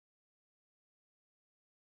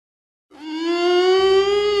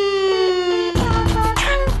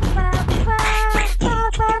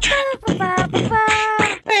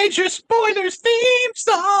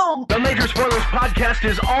song. The Major Spoilers Podcast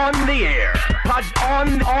is on the air.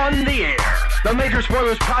 On the air. The Major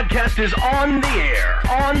Spoilers Podcast is on the air.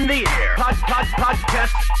 On the air.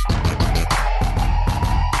 Podcast.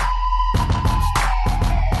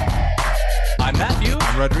 I'm Matthew.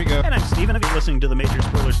 I'm Rodrigo. And I'm Steven. If you're listening to the Major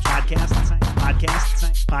Spoilers Podcast.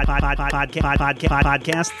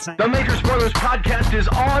 The Major Spoilers Podcast is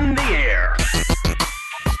on the air.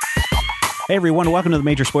 Hey everyone, welcome to the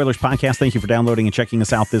Major Spoilers Podcast. Thank you for downloading and checking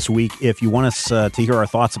us out this week. If you want us to hear our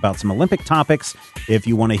thoughts about some Olympic topics, if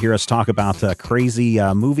you want to hear us talk about crazy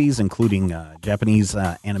movies, including Japanese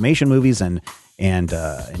animation movies and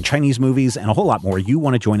Chinese movies and a whole lot more, you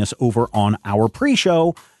want to join us over on our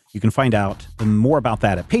pre-show. You can find out more about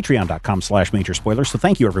that at patreon.com/majorspoilers. So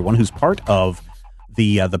thank you everyone who's part of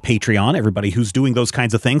the Patreon, everybody who's doing those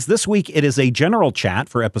kinds of things. This week it is a general chat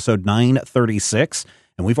for episode 936.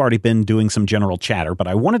 And we've already been doing some general chatter, but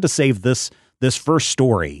I wanted to save this first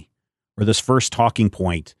story or this first talking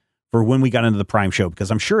point for when we got into the Prime show,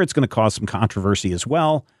 because I'm sure it's going to cause some controversy as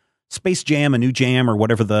well. Space Jam, A New Jam, or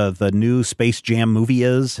whatever the new Space Jam movie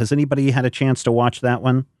is. Has anybody had a chance to watch that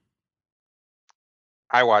one?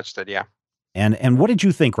 I watched it, yeah. And what did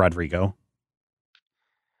you think, Rodrigo?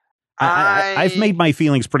 I've made my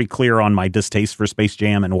feelings pretty clear on my distaste for Space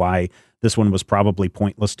Jam and why this one was probably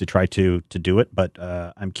pointless to try to do it, but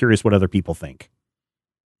I'm curious what other people think.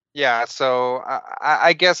 Yeah, so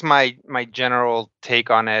I guess my general take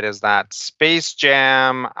on it is that Space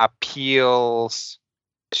Jam appeals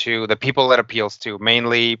to the people it appeals to,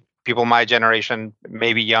 mainly people my generation,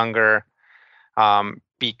 maybe younger,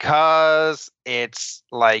 because it's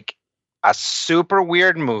like a super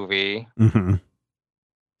weird movie. Mm-hmm.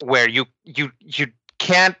 Where you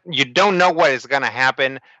don't know what is going to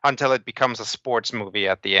happen until it becomes a sports movie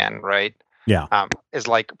at the end, right? Yeah. Is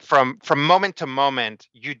like from moment to moment,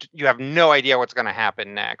 you have no idea what's going to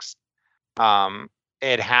happen next.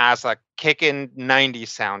 It has a kickin' 90s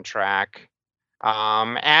soundtrack.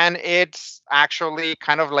 And it's actually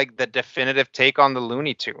kind of like the definitive take on the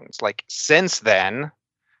Looney Tunes. Like since then,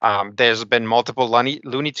 there's been multiple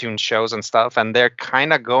Looney Tunes shows and stuff, and they're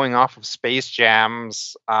kind of going off of Space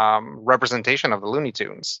Jam's representation of the Looney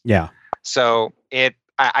Tunes. Yeah. So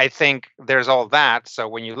I think there's all that. So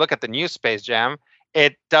when you look at the new Space Jam,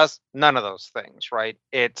 it does none of those things, right?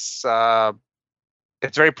 It's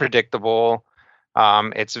very predictable.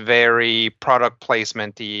 It's very product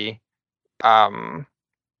placement-y.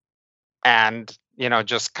 And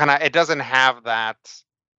just kind of, it doesn't have that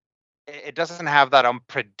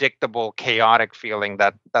unpredictable, chaotic feeling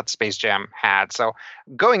that Space Jam had. So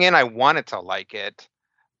going in, I wanted to like it,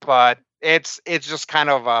 but it's just kind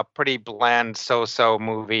of a pretty bland, so-so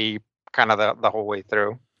movie kind of the whole way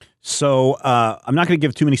through. So I'm not going to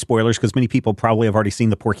give too many spoilers because many people probably have already seen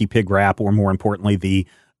the Porky Pig rap, or more importantly, the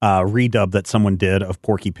redub that someone did of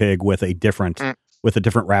Porky Pig with a different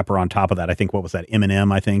rapper on top of that. I think, what was that?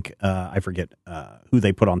 Eminem, I think. I forget who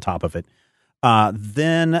they put on top of it.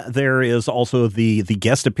 Then there is also the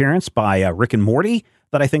guest appearance by Rick and Morty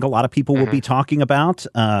that I think a lot of people will be talking about,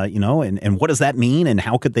 and what does that mean and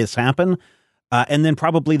how could this happen? And then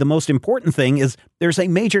probably the most important thing is there's a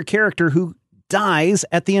major character who dies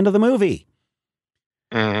at the end of the movie.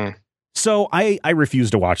 Mm-hmm. So I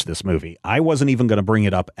refused to watch this movie. I wasn't even going to bring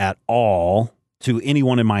it up at all to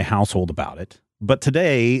anyone in my household about it. But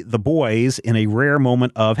today, the boys, in a rare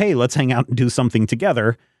moment of, hey, let's hang out and do something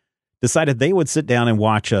together, decided they would sit down and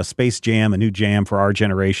watch Space Jam, A New Jam for Our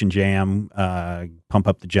Generation Jam, Pump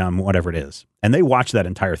Up the Jam, whatever it is. And they watched that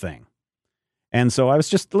entire thing. And so I was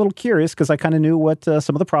just a little curious because I kind of knew what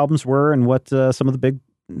some of the problems were and what some of the big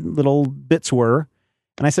little bits were.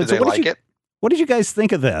 And I said, so what did you guys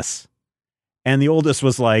think of this? And the oldest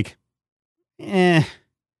was like, it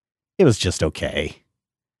was just okay.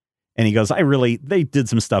 And he goes, they did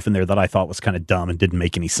some stuff in there that I thought was kind of dumb and didn't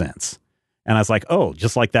make any sense. And I was like, oh,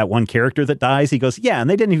 just like that one character that dies? He goes, yeah, and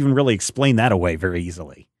they didn't even really explain that away very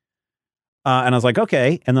easily. And I was like,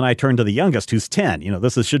 okay. And then I turned to the youngest, who's 10.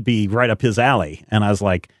 This should be right up his alley. And I was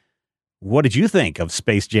like, what did you think of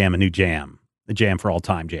Space Jam, A New Jam, the Jam for All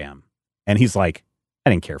Time Jam? And he's like, I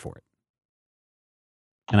didn't care for it.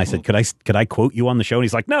 And I said, could I quote you on the show? And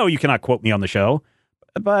he's like, no, you cannot quote me on the show.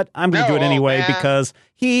 But I'm going to do it anyway because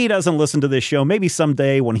he doesn't listen to this show. Maybe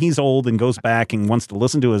someday when he's old and goes back and wants to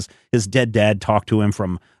listen to his dead dad talk to him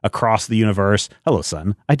from across the universe. Hello,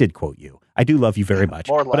 son. I did quote you. I do love you very much.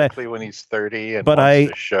 More likely when he's 30 and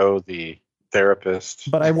wants to show the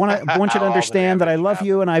therapist. But I want you to understand that I love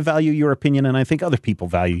you and I value your opinion, and I think other people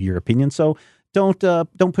value your opinion. So don't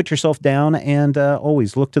put yourself down, and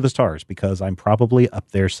always look to the stars, because I'm probably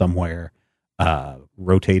up there somewhere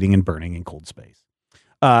rotating and burning in cold space.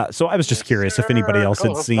 So I was just curious if anybody else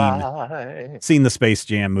had seen the Space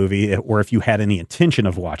Jam movie, or if you had any intention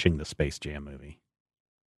of watching the Space Jam movie.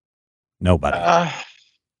 Nobody.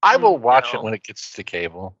 I will watch it when it gets to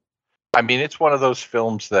cable. I mean, it's one of those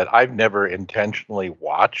films that I've never intentionally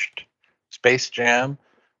watched, Space Jam,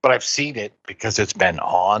 but I've seen it because it's been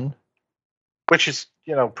on, which is,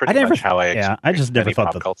 pretty much how I just never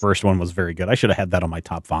thought the first one was very good. I should have had that on my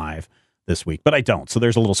top 5 this week, but I don't. So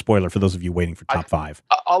there's a little spoiler for those of you waiting for top 5.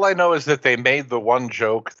 All I know is that they made the one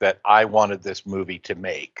joke that I wanted this movie to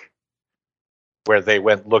make, where they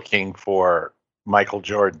went looking for Michael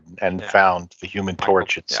Jordan and found the Human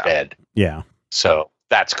Torch instead. Yeah. So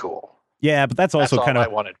that's cool. Yeah, but that's also kind of, I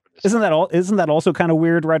wanted for this isn't that also kind of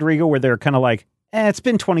weird, Rodrigo, where they're kind of like, it's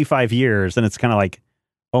been 25 years, and it's kind of like,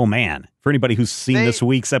 oh man, for anybody who's seen this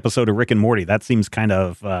week's episode of Rick and Morty, that seems kind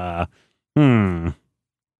of,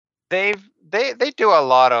 They do a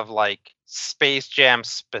lot of like Space Jam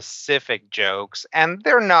specific jokes, and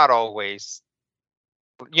they're not always,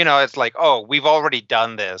 it's like, oh, we've already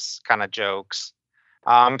done this kind of jokes.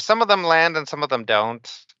 Some of them land and some of them don't.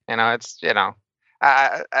 I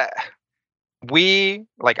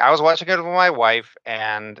was watching it with my wife,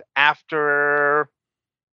 and after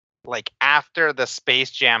the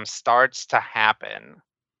Space Jam starts to happen,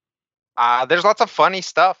 there's lots of funny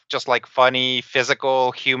stuff, just like funny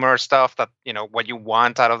physical humor stuff that, what you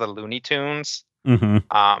want out of the Looney Tunes.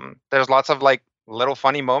 Mm-hmm. There's lots of like little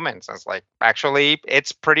funny moments. It's like, actually,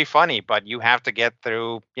 it's pretty funny, but you have to get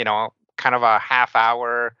through, kind of a half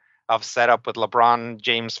hour of setup with LeBron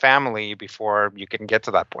James family before you can get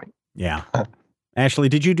to that point. Yeah. Ashley,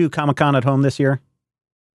 did you do Comic-Con at home this year?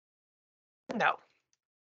 No.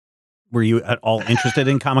 Were you at all interested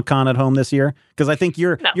in Comic-Con at home this year? Because I think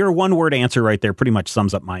your one-word answer right there pretty much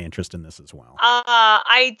sums up my interest in this as well.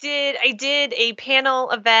 I did a panel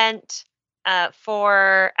event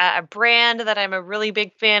for a brand that I'm a really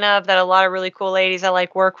big fan of, that a lot of really cool ladies I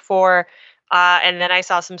like work for. And then I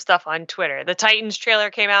saw some stuff on Twitter. The Titans trailer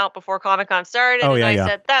came out before Comic-Con started, and I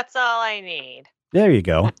said, that's all I need. There you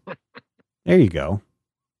go. There you go.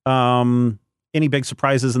 Any big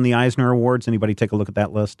surprises in the Eisner Awards? Anybody take a look at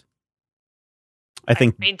that list? I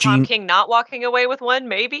think Tom King not walking away with one,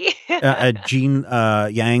 maybe. Gene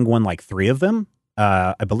Yang won like 3 of them.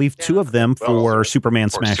 I believe 2 of them for Superman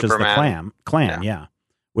Smashes the Klan. Yeah.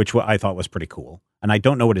 Which I thought was pretty cool. And I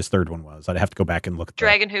don't know what his third one was. I'd have to go back and look at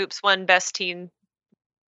Dragon Hoops won Best Teen.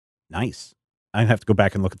 Nice. I'd have to go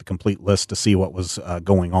back and look at the complete list to see what was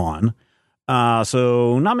going on.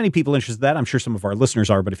 So not many people interested in that. I'm sure some of our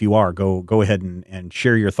listeners are, but if you are, go ahead and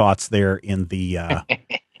share your thoughts there in the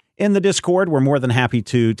in the Discord. We're more than happy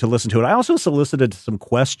to listen to it. I also solicited some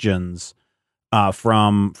questions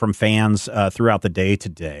from fans throughout the day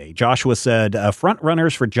today. Joshua said, front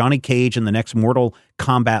runners for Johnny Cage in the next Mortal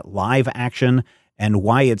Kombat live action, and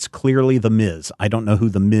why it's clearly The Miz. I don't know who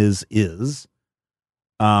The Miz is.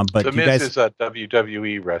 But The Miz is a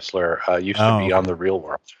WWE wrestler. Used to be on The Real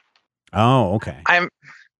World. Oh, okay.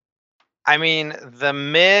 I mean, The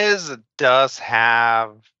Miz does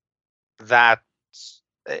have that.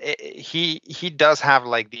 He does have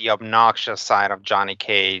like the obnoxious side of Johnny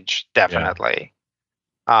Cage, definitely.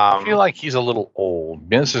 Yeah. I feel like he's a little old.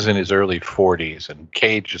 Miz is in his early 40s, and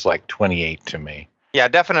Cage is like 28 to me. Yeah,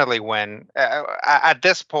 definitely. When at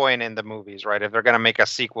this point in the movies, right? If they're going to make a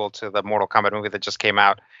sequel to the Mortal Kombat movie that just came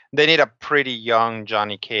out, they need a pretty young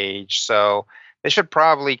Johnny Cage. So they should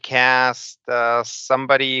probably cast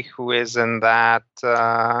somebody who is in that.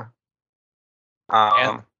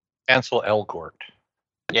 Ansel Elgort.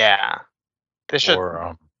 Yeah, they should.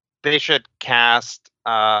 They should cast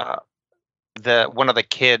one of the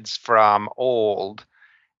kids from Old,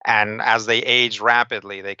 and as they age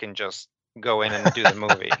rapidly, they can just go in and do the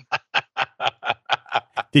movie.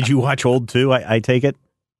 Did you watch Old too? I take it.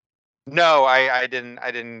 No, I didn't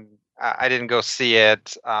go see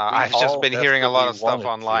it. I've just been hearing a lot of stuff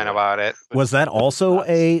online about it. Was that also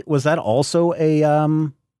a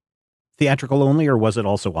theatrical only, or was it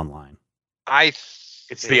also online?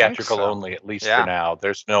 It's theatrical only, at least for now.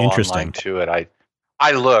 There's no online to it.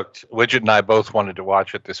 I looked. Widget and I both wanted to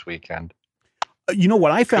watch it this weekend. You know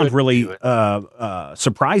what I found really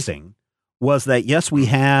surprising was that yes, we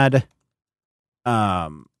had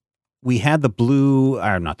the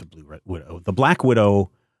Black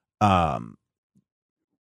Widow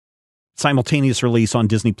simultaneous release on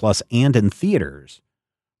Disney Plus and in theaters,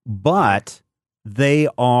 but they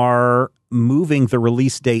are moving the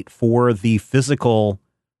release date for the physical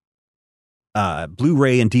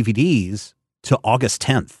Blu-ray and DVDs to August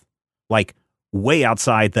 10th, like way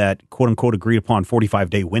outside that quote unquote agreed upon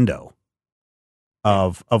 45-day window.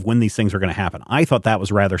 of when these things are going to happen. I thought that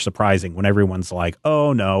was rather surprising when everyone's like,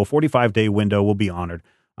 oh no, 45-day window will be honored.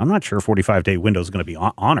 I'm not sure 45-day window is going to be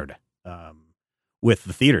honored with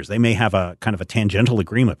the theaters. They may have a kind of a tangential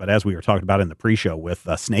agreement, but as we were talking about in the pre-show with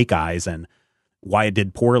Snake Eyes and why it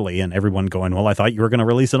did poorly and everyone going, well, I thought you were going to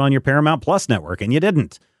release it on your Paramount Plus network and you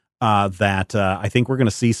didn't. I think we're going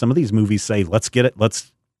to see some of these movies say, let's get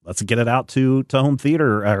it out to home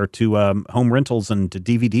theater or to home rentals and to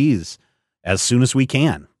DVDs as soon as we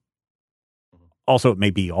can. Also, it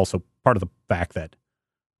may be also part of the fact that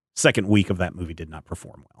second week of that movie did not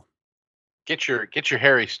perform well. Get your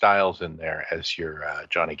Harry Styles in there as your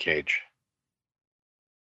Johnny Cage.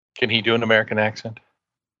 Can he do an American accent?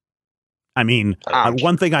 I mean,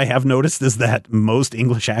 one thing I have noticed is that most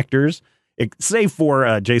English actors, save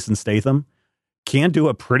for Jason Statham, can do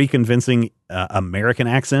a pretty convincing American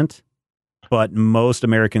accent, but most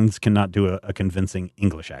Americans cannot do a convincing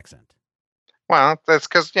English accent. Well, that's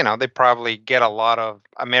because, they probably get a lot of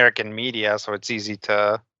American media, so it's easy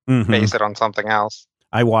to base it on something else.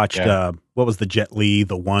 I watched, what was the Jet Li,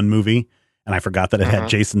 The One movie, and I forgot that it had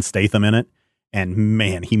Jason Statham in it, and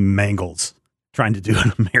man, he mangles trying to do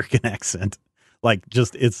an American accent. Like,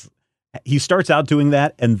 he starts out doing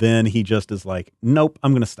that, and then he just is like, nope,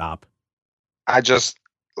 I'm going to stop.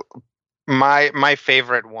 My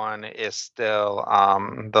favorite one is still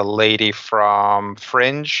the lady from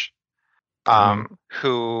Fringe,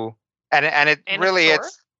 who, and it Anna really, Torv?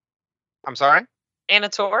 I'm sorry? Anna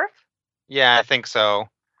Torv? Yeah, I think so.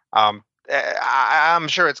 I'm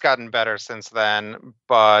sure it's gotten better since then,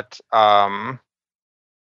 but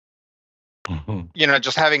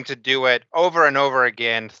just having to do it over and over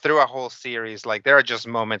again through a whole series, like there are just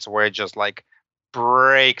moments where it just like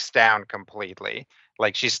breaks down completely.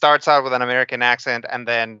 Like she starts out with an American accent, and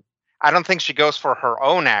then I don't think she goes for her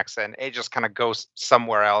own accent. It just kind of goes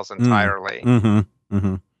somewhere else entirely.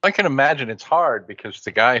 I can imagine it's hard because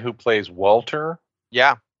the guy who plays Walter,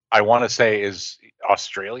 I want to say is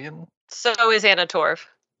Australian. So is Anna Torv.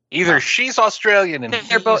 Either she's Australian and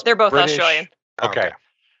they're both British. Australian. Okay.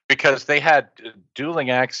 Because they had dueling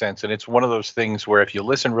accents, and it's one of those things where if you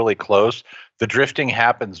listen really close, the drifting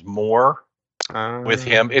happens more with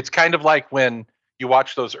him. It's kind of like when you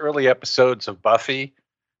watch those early episodes of Buffy,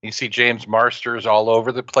 you see James Marsters all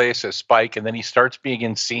over the place as Spike, and then he starts being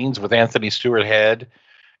in scenes with Anthony Stewart Head,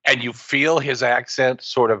 and you feel his accent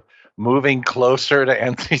sort of moving closer to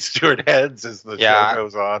Anthony Stewart Head's as the show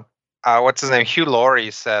goes on. What's his name? Hugh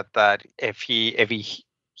Laurie said that if he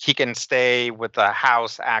can stay with the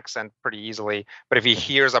house accent pretty easily, but if he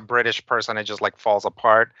hears a British person, it just like falls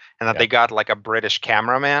apart. And that they got like a British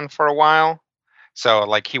cameraman for a while, so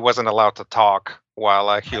like he wasn't allowed to talk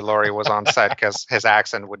while Hugh Laurie was on set because his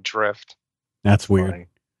accent would drift. That's weird. Funny.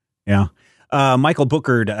 Yeah. Michael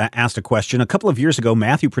Bookard asked a question. A couple of years ago,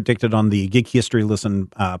 Matthew predicted on the Geek History Listen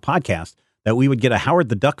podcast that we would get a Howard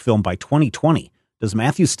the Duck film by 2020. Does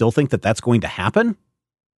Matthew still think that that's going to happen?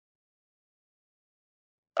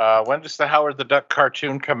 When does the Howard the Duck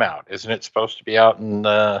cartoon come out? Isn't it supposed to be out in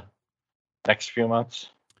the next few months?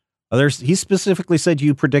 He specifically said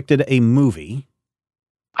you predicted a movie.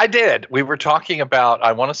 I did. We were talking about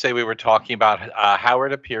Howard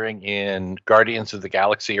appearing in Guardians of the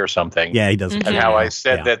Galaxy or something. Yeah, he does. And how I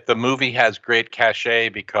said that the movie has great cachet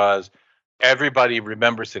because everybody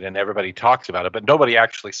remembers it and everybody talks about it, but nobody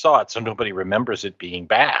actually saw it, so nobody remembers it being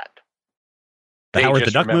bad. The Howard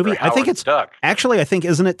the Duck movie? I think it's actually,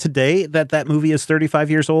 isn't it today that movie is 35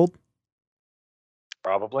 years old?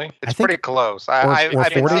 Probably. It's pretty close. I've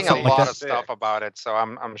been seeing a lot of stuff about it, so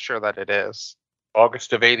I'm sure that it is.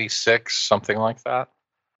 August of '86, something like that.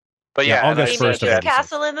 But August 1st of '86.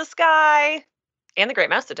 Castle in the Sky and The Great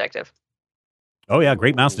Mouse Detective. Oh yeah,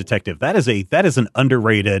 Great Mouse Detective. That is an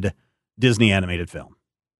underrated Disney animated film.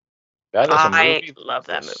 I love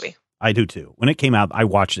that movie. I do too. When it came out, I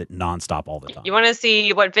watched it nonstop all the time. You want to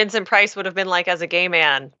see what Vincent Price would have been like as a gay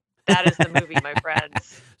man? That is the movie, my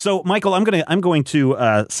friends. So, Michael, I'm going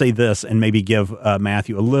to say this and maybe give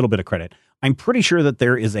Matthew a little bit of credit. I'm pretty sure that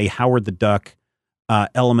there is a Howard the Duck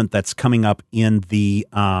element that's coming up in the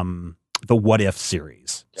What If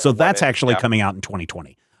series. So that's actually coming out in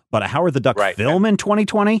 2020. But a Howard the Duck film in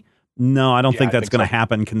 2020? No, I don't think that's going to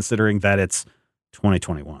happen considering that it's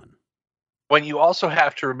 2021. When you also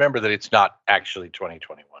have to remember that it's not actually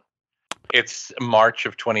 2021. It's March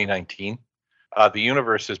of 2019. The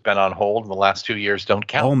universe has been on hold in the last 2 years. Don't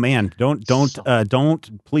count. Oh man, don't.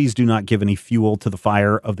 Please do not give any fuel to the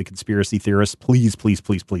fire of the conspiracy theorists.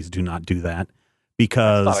 Please do not do that.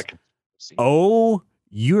 Because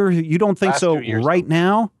you don't think so right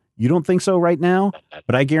now? You don't think so right now?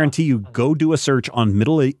 But I guarantee you, go do a search on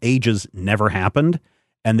Middle Ages never happened.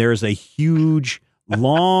 And there's a huge,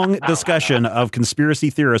 long discussion of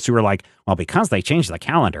conspiracy theorists who are like, well, because they changed the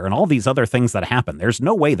calendar and all these other things that happened, there's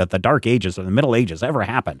no way that the Dark Ages or the Middle Ages ever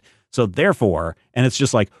happened. So therefore, and it's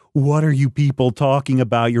just like, what are you people talking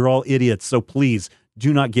about? You're all idiots. So please,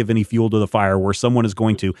 do not give any fuel to the fire where someone is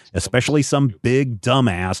going to, especially some big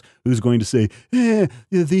dumbass who's going to say, the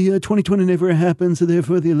 2020 never happened, so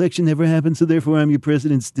therefore the election never happened, so therefore I'm your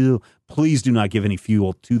president still. Please do not give any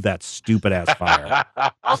fuel to that stupid ass fire.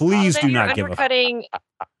 Please do not give undercutting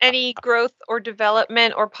any growth or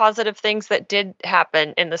development or positive things that did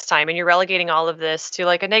happen in this time, and you're relegating all of this to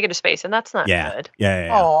like a negative space, and that's not good. Yeah.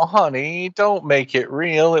 Oh, honey, don't make it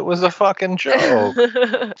real. It was a fucking joke.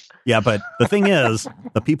 Yeah, but the thing is,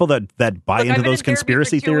 the people that buy into those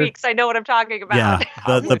conspiracy theories, I know what I'm talking about.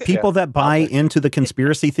 Yeah, the people that buy into the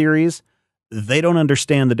conspiracy theories, they don't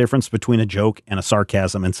understand the difference between a joke and a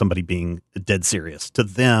sarcasm and somebody being dead serious. To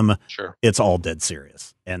them, Sure. it's all dead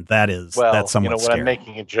serious, and that's somewhat when scary. I'm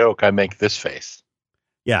making a joke, I make this face.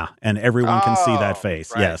 Yeah, and everyone can see that Oh,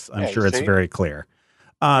 face. right. Yes, I'm Yeah, sure you it's see? very clear.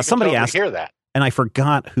 You can Somebody totally asked, hear that. and I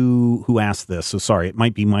forgot who asked this. So sorry, it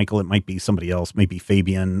might be Michael, it might be somebody else, maybe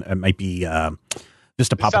Fabian, it might be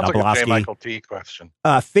just a This sounds like a J. Papadopoulos. Michael T. question.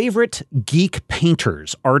 Favorite geek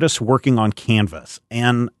painters, artists working on canvas.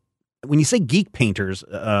 And when you say geek painters,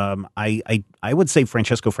 I would say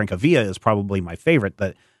Francesco Francavilla is probably my favorite.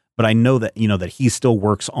 But I know that that he still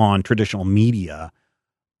works on traditional media.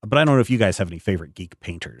 But I don't know if you guys have any favorite geek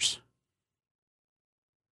painters.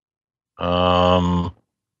 Um,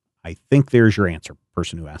 I think there's your answer,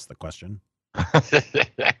 person who asked the question.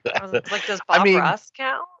 Like, does Bob Ross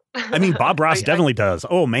count? I mean, Bob Ross definitely does.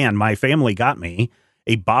 Oh man, my family got me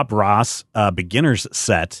a Bob Ross beginner's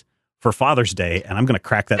set for Father's Day, and I'm going to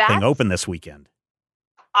crack that thing open this weekend.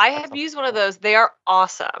 I have used one of those. They are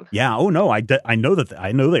awesome. Yeah. Oh no, I know that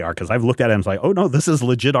I know they are because I've looked at it and it's like, oh no, this is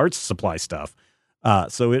legit art supply stuff.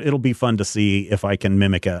 So it'll be fun to see if I can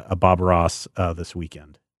mimic a Bob Ross this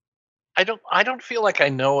weekend. I don't feel like I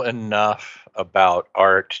know enough about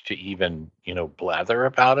art to even, blather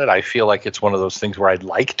about it. I feel like it's one of those things where I'd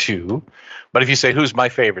like to, but if you say, who's my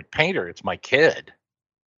favorite painter? It's my kid.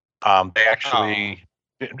 They actually,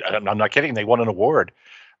 I'm not kidding. They won an award.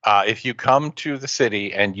 If you come to the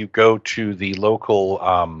city and you go to the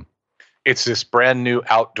local, it's this brand new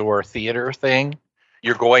outdoor theater thing.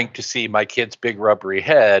 You're going to see my kid's big rubbery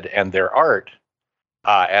head and their art.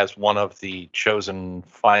 As one of the chosen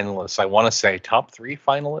finalists, I want to say top 3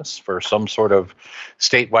 finalists for some sort of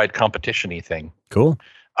statewide competition-y thing. Cool.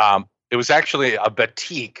 It was actually a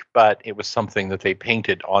batik, but it was something that they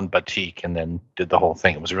painted on batik and then did the whole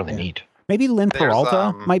thing. It was really neat. Maybe Lynn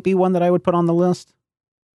Peralta might be one that I would put on the list.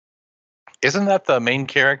 Isn't that the main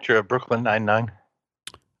character of Brooklyn Nine-Nine?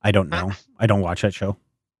 I don't know. I don't watch that show.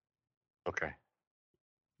 Okay.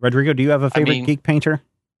 Rodrigo, do you have a favorite geek painter?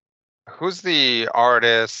 Who's the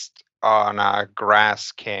artist on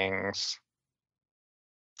Grass Kings?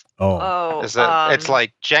 Oh, is it? It's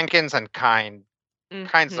like Jenkins and Kind.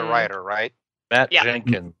 Kind's the writer, right? Matt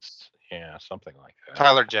Jenkins. Yeah, something like that.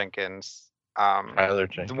 Tyler Jenkins. Tyler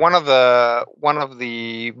Jenkins. One of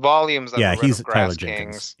the volumes that he's Grass Tyler Kings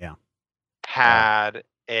Jenkins. Yeah, had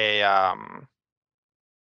a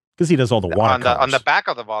because he does all the watercolors. On the back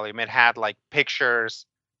of the volume. It had like pictures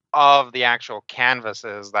of the actual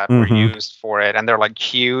canvases that were used for it, and they're like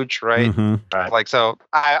huge, right? Right. Like, so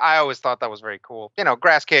I always thought that was very cool.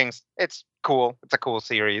 Grass Kings, it's cool. It's a cool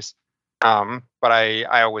series. But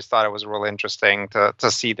I always thought it was really interesting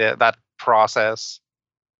to see that process.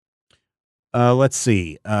 Let's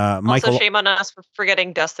see. Michael. Also, shame on us for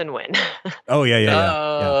forgetting Dustin Nguyen. Oh yeah.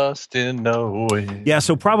 Dustin Nguyen. Yeah,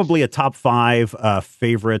 so probably a top 5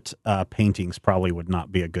 favorite paintings probably would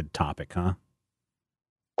not be a good topic, huh?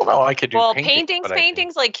 Well, no, I could do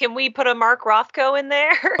paintings. Like, can we put a Mark Rothko in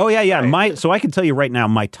there? Oh yeah. So I can tell you right now,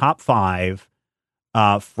 my top 5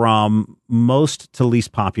 from most to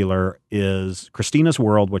least popular is Christina's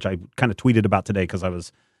World, which I kind of tweeted about today because I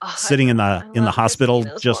was sitting in the hospital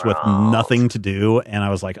just with nothing to do, and I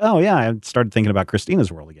was like, oh yeah, I started thinking about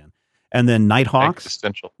Christina's World again. And then Nighthawks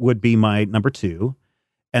would be my number 2,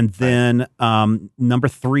 and then number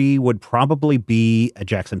 3 would probably be a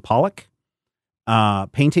Jackson Pollock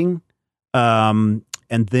painting, and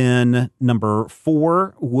then number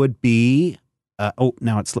 4 would be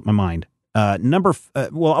now it slipped my mind. I'll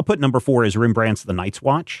put number 4 is Rembrandt's The Night's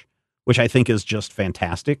Watch, which I think is just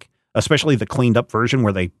fantastic, especially the cleaned up version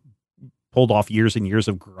where they pulled off years and years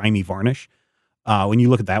of grimy varnish. When you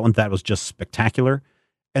look at that one, that was just spectacular.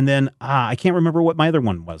 And then I can't remember what my other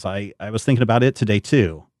one was. I was thinking about it today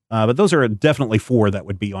too. But those are definitely 4 that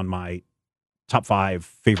would be on my top 5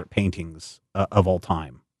 favorite paintings of all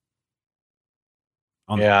time.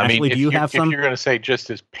 Ashley, do you have some? If you're going to say just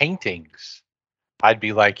as paintings, I'd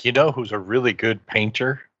be like, you know who's a really good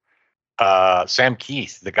painter? Sam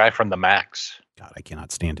Keith, the guy from the Max. God, I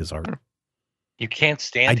cannot stand his art. You can't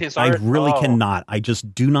stand his art? I really cannot. I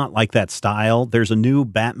just do not like that style. There's a new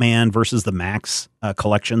Batman versus the Max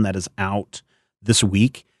collection that is out this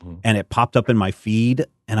week, and it popped up in my feed,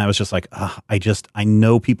 and I was just like, I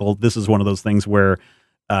know people, this is one of those things where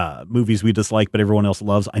movies we dislike but everyone else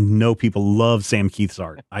loves. I know people love Sam Keith's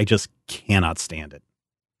art. I just cannot stand it.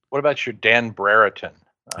 What about your Dan Brereton?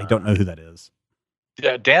 I don't know who that is.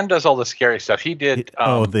 Dan does all the scary stuff. He did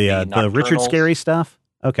the Richard Scarry stuff.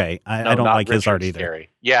 Okay, I don't like his art either. Scary.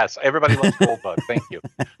 Yes, everybody loves Goldbug. Thank you.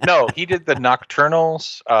 No, he did the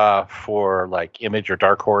Nocturnals for like Image or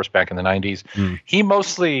Dark Horse back in the 90s. He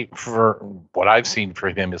mostly, for what I've seen for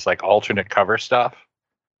him, is like alternate cover stuff.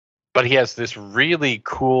 But he has this really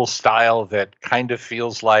cool style that kind of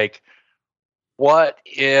feels like, what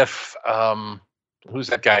if, who's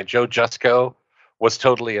that guy, Joe Jusko, was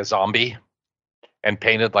totally a zombie and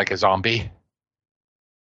painted like a zombie?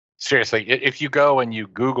 Seriously, if you go and you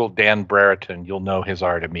Google Dan Brereton, you'll know his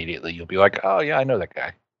art immediately. You'll be like, oh, yeah, I know that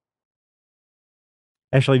guy.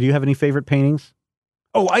 Ashley, do you have any favorite paintings?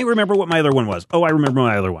 Oh, I remember what my other one was.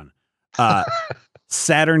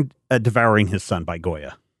 Saturn Devouring His Son by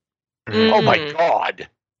Goya. Oh, my God.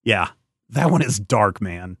 Yeah, that one is dark,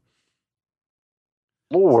 man.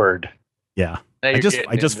 Lord. Yeah. I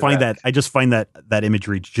just find that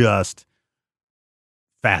imagery just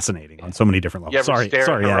fascinating on so many different levels. You ever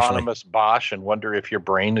stare at Hieronymus Ashley. Bosch and wonder if your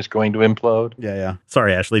brain is going to implode? Yeah.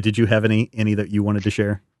 Sorry, Ashley. Did you have any that you wanted to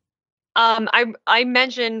share? I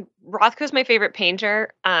mentioned Rothko's my favorite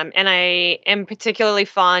painter, and I am particularly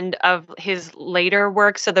fond of his later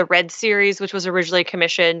work. So the Red series, which was originally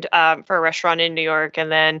commissioned for a restaurant in New York,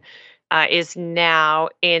 and then is now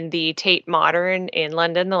in the Tate Modern in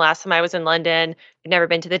London. The last time I was in London, I'd never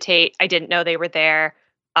been to the Tate. I didn't know they were there.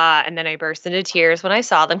 And then I burst into tears when I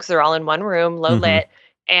saw them because they're all in one room, low lit.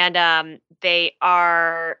 And they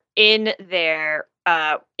are in there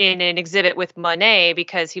in an exhibit with Monet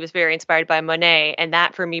because he was very inspired by Monet. And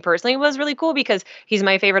that for me personally was really cool because he's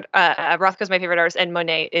my favorite, Rothko's my favorite artist, and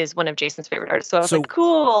Monet is one of Jason's favorite artists. So I was like,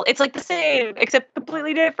 cool. It's like the same, except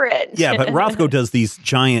completely different. Yeah, but Rothko does these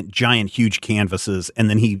giant, huge canvases,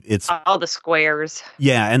 and then it's all the squares.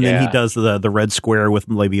 Yeah, and then he does the red square with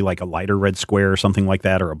maybe like a lighter red square or something like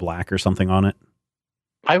that, or a black or something on it.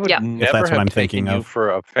 I would never have taken you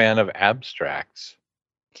for a fan of abstracts.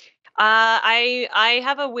 I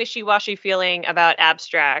have a wishy-washy feeling about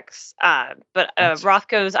abstracts, but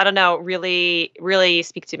Rothko's, I don't know, really, really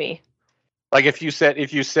speak to me. Like if you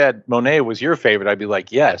said Monet was your favorite, I'd be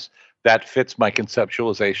like, yes, that fits my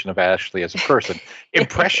conceptualization of Ashley as a person.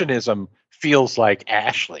 Impressionism feels like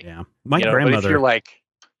Ashley. Yeah, my grandmother. But if you're like,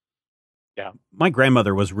 my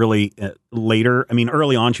grandmother was really later. I mean,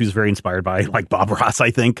 early on, she was very inspired by like Bob Ross, I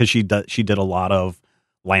think, because she did a lot of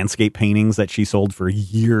landscape paintings that she sold for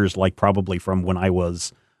years, like probably from when I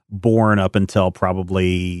was born up until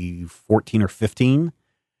probably 14 or 15.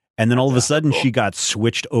 And then all of a sudden she got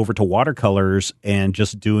switched over to watercolors and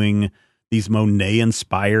just doing these Monet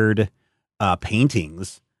inspired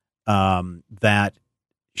paintings that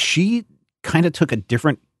she kind of took a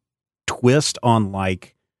different twist on,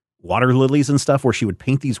 like water lilies and stuff, where she would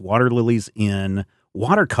paint these water lilies in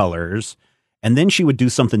watercolors. And then she would do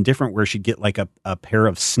something different where she'd get like a pair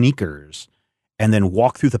of sneakers and then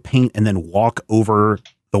walk through the paint and then walk over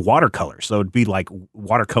the watercolors. So it'd be like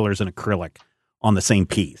watercolors and acrylic on the same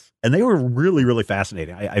piece. And they were really, really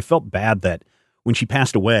fascinating. I felt bad that when she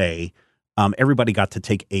passed away, everybody got to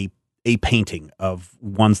take a painting of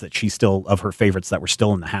ones that of her favorites that were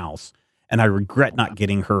still in the house. And I regret not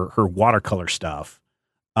getting her watercolor stuff.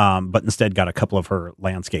 But instead got a couple of her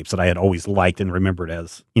landscapes that I had always liked and remembered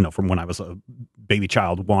as, from when I was a baby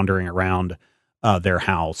child wandering around their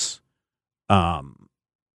house. I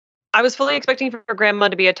was fully expecting for Grandma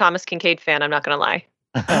to be a Thomas Kincaid fan. I'm not going to lie.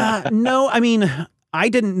 No, I mean, I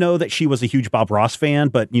didn't know that she was a huge Bob Ross fan,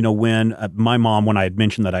 but when my mom, when I had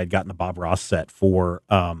mentioned that I had gotten the Bob Ross set for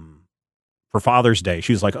Father's Day,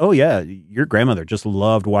 she was like, "Oh yeah, your grandmother just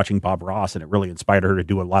loved watching Bob Ross, and it really inspired her to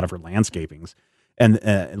do a lot of her landscapings." And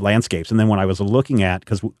landscapes. And then when I was looking at,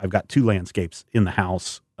 because I've got 2 landscapes in the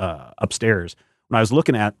house upstairs, when I was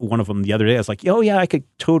looking at one of them the other day, I was like, oh yeah, I could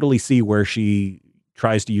totally see where she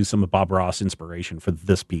tries to use some of Bob Ross inspiration for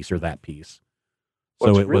this piece or that piece.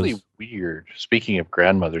 What's really weird, speaking of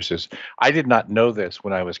grandmothers, is I did not know this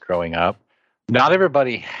when I was growing up. Not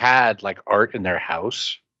everybody had like art in their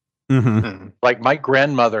house. Mhm. Like my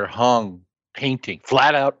grandmother hung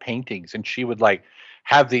flat out paintings, and she would like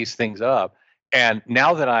have these things up. And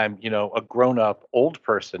now that I'm, a grown up old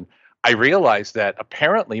person, I realize that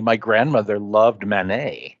apparently my grandmother loved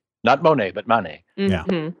Manet, not Monet, but Manet, Yeah.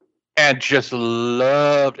 Mhm. and just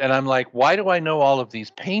loved. And I'm like, why do I know all of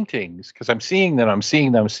these paintings? Because I'm seeing them.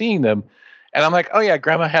 And I'm like, oh yeah,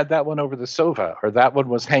 grandma had that one over the sofa, or that one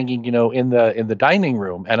was hanging, in the dining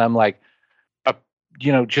room. And I'm like,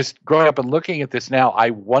 just growing up and looking at this now, I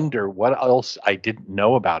wonder what else I didn't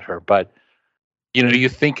know about her. But, you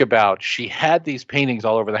think about, she had these paintings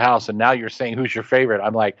all over the house, and now you're saying, who's your favorite?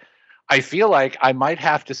 I'm like, I feel like I might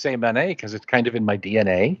have to say Manet because it's kind of in my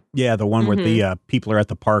DNA. Yeah, the one where the people are at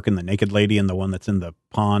the park and the naked lady, and the one that's in the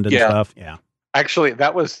pond and stuff. Yeah. Actually,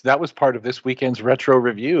 that was part of this weekend's retro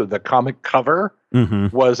review. The comic cover Mm-hmm.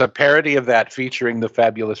 was a parody of that, featuring the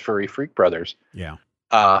fabulous Furry Freak Brothers. Yeah.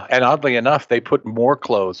 And oddly enough, they put more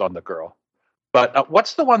clothes on the girl. But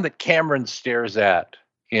what's the one that Cameron stares at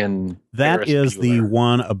in That Ferris is the Bueller?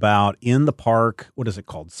 one about in the park. What is it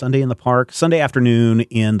called? Sunday in the Park? Sunday afternoon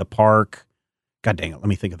in the park. God dang it. Let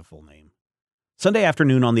me think of the full name. Sunday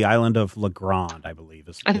afternoon on the island of La Grande, I believe.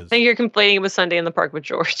 I think you're complaining it was Sunday in the Park with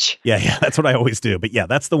George. Yeah, that's what I always do. But yeah,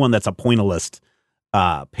 that's the one that's a pointillist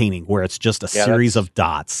painting where it's just a series of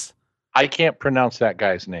dots. I can't pronounce that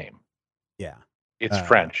guy's name. Yeah. It's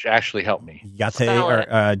French. Ashley, help me. Yate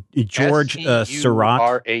or George Seurat.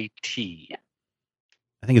 S-E-U-R-A-T.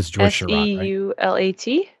 I think it's George Seurat. Right?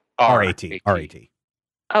 S-E-U-L-A-T? R-A-T. R-A-T.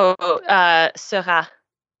 Oh, Seurat.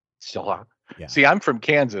 Seurat. Yeah. See, I'm from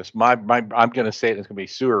Kansas. I'm going to say it. It's going to be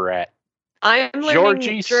Seurat. I'm learning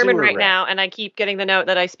Georgie German right Seurat. now, and I keep getting the note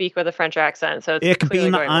that I speak with a French accent. So it's Ich clearly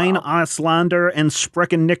bin going ein well. Ausländer and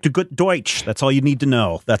sprechen nicht gut Deutsch. That's all you need to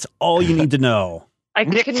know. That's all you need to know. I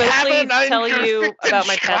Nick can mostly Taven, tell I'm you your about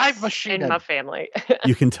my Schreib pets machine. and my family.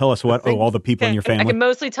 You can tell us what? Oh, all the people in your I family? can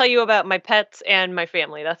mostly tell you about my pets and my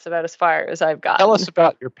family. That's about as far as I've got. Tell us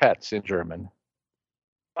about your pets in German.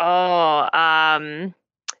 Oh,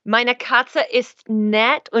 meine Katze ist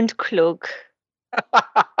nett und klug.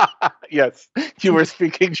 Yes, you were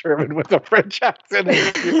speaking German with a French accent.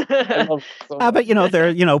 I love it so much. But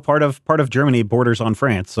they're part of Germany borders on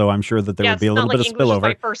France, so I'm sure that there would be a little bit of English is spillover.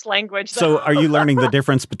 my first language. So, are you learning the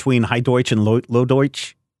difference between High Deutsch and Low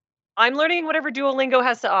Deutsch? I'm learning whatever Duolingo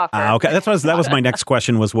has to offer. Okay, that was my next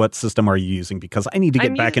question. Was what system are you using? Because I need to get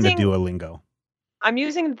I'm back using- into Duolingo. I'm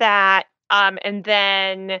using that, and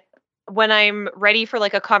then when I'm ready for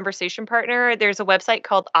like a conversation partner, there's a website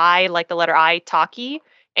called like the letter I, Talkie,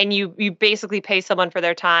 and you basically pay someone for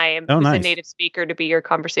their time Oh, who's a nice. native speaker to be your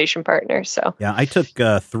conversation partner. So Yeah, I took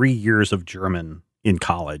 3 years of German in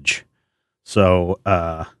college, so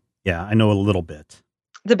yeah, I know a little bit.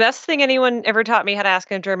 the best thing anyone ever taught me how to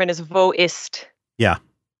ask in German is "Wo ist?"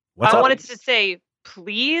 What's I up? wanted to say,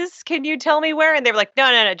 "Please, can you tell me where?" And they were like,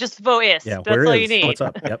 "No, just wo ist." Yeah, That's where all is? you need. What's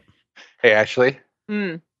up? Yep. Hey, Ashley.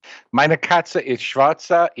 Mm. Meine Katze ist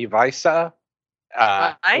schwarze, weiße,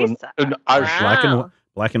 Weiße. und Wow.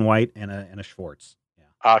 Black and white and a Schwartz. Yeah,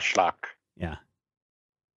 Arschloch. yeah,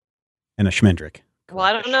 and a Schmendrick. Well,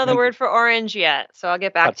 I don't know the word for orange yet, so I'll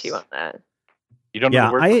get back to you on that. You don't know Yeah,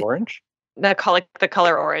 the word I- for orange? Like the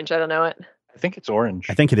color orange. I don't know it. I think it's orange.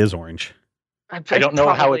 I think it is orange. I don't know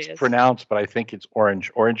how probably it's is. pronounced, but I think it's orange.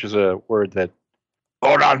 Orange is a word that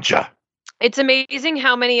orange. It's amazing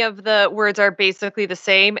how many of the words are basically the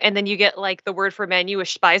same, and then you get like the word for menu is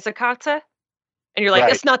Speisekarte, and you're like,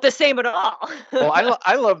 Right. it's not the same at all. Well,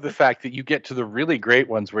 I love the fact that you get to the really great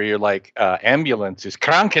ones where you're like, ambulance is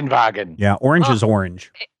Krankenwagen. Yeah, orange Oh. is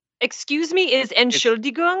orange. Excuse me is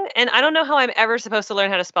Entschuldigung, and I don't know how I'm ever supposed to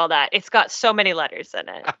learn how to spell that. It's got so many letters in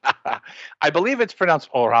it. I believe it's pronounced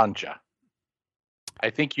orange. I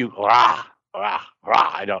think you rah.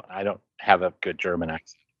 I don't have a good German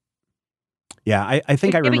accent. Yeah, I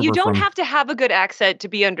think I Yeah, remember. but you don't from, have to have a good accent to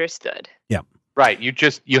be understood. Right.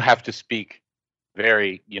 You have to speak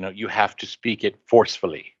very, you have to speak it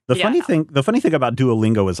forcefully. The Yeah. funny thing about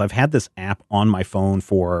Duolingo is I've had this app on my phone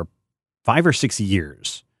for 5 or 6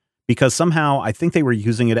 years because somehow I think they were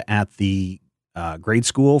using it at the grade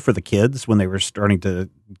school for the kids when they were starting to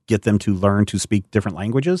get them to learn to speak different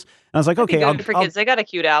languages. And I was like, That'd be okay, good for kids. They got a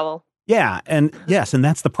cute owl. yeah, and yes, and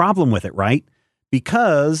that's the problem with it, right?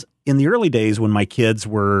 Because in the early days when my kids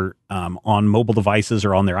were on mobile devices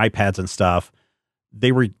or on their iPads and stuff,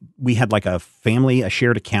 we had like a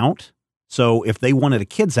shared account. So if they wanted a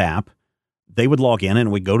kids app, they would log in and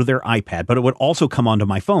it would go to their iPad, but it would also come onto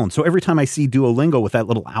my phone. So every time I see Duolingo with that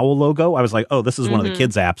little owl logo, I was like, oh, this is one of the Mhm.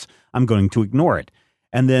 kids apps. I'm going to ignore it.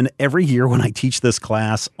 And then every year when I teach this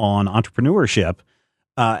class on entrepreneurship,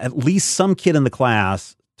 at least some kid in the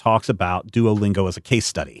class talks about Duolingo as a case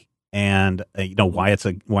study, and why it's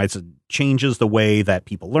a changes the way that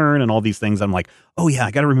people learn and all these things. I'm like, oh yeah,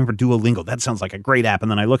 I got to remember Duolingo. That sounds like a great app.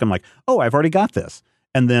 And then I look, I'm like, oh, I've already got this.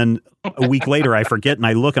 And then a week later, I forget, and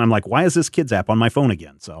I look, and I'm like, why is this kids app on my phone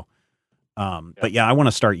again? So, but yeah, I want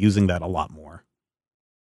to start using that a lot more.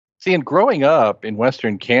 See, and growing up in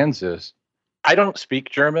Western Kansas, I don't speak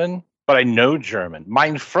German, but I know German.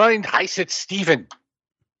 Mein Freund heißt Steven.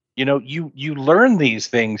 You learn these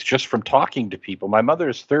things just from talking to people. My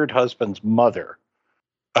mother's third husband's mother.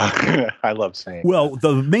 I love saying. Well,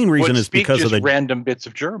 the main reason is because of the random bits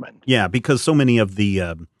of German. Yeah, because so many of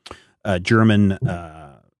the German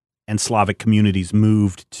and Slavic communities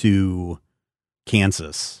moved to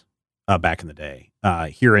Kansas back in the day.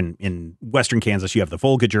 Here in Western Kansas, you have the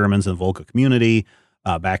Volga Germans and the Volga community.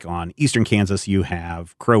 Back on Eastern Kansas, you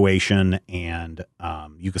have Croatian and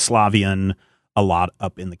Yugoslavian, a lot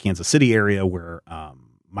up in the Kansas City area where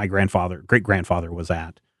my great grandfather was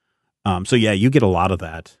at. So yeah, you get a lot of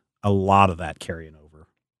that carrying over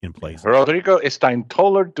in places. Rodrigo ist ein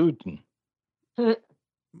toller Duden.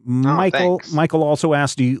 Michael also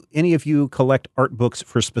asked, do any of you collect art books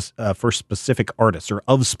for specific artists or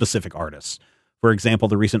of specific artists? For example,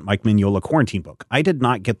 the recent Mike Mignola quarantine book. I did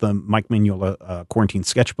not get the Mike Mignola quarantine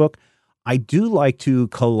sketchbook. I do like to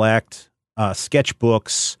collect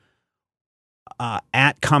sketchbooks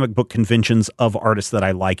at comic book conventions of artists that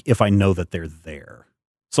I like if I know that they're there.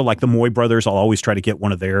 So like the Moy brothers, I'll always try to get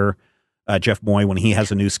one of their Jeff Moy, when he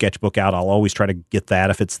has a new sketchbook out, I'll always try to get that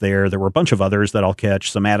if it's there. There were a bunch of others that I'll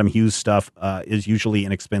catch. Some Adam Hughes stuff is usually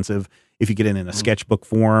inexpensive if you get it in a sketchbook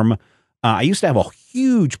form. I used to have a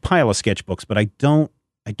huge pile of sketchbooks, but I don't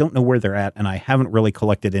know where they're at, and I haven't really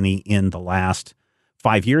collected any in the last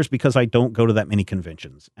 5 years because I don't go to that many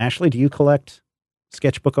conventions. Ashley, do you collect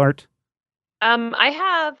sketchbook art? I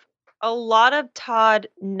have a lot of Todd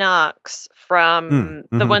Knox from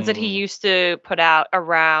the ones that he used to put out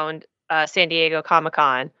around San Diego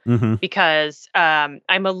Comic-Con because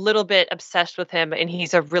I'm a little bit obsessed with him, and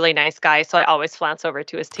he's a really nice guy, so I always flounce over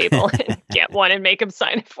to his table and get one and make him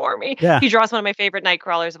sign it for me. Yeah. He draws one of my favorite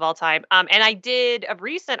Nightcrawlers of all time. And I did of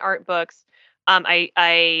recent art books.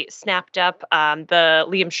 I snapped up the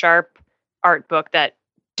Liam Sharp art book that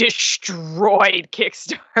destroyed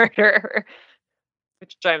Kickstarter,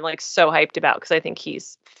 which I'm like so hyped about because I think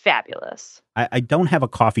he's fabulous. I don't have a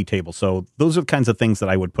coffee table, so those are the kinds of things that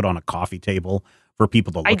I would put on a coffee table for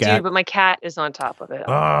people to look at. I do, but my cat is on top of it.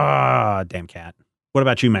 Ah, damn cat. What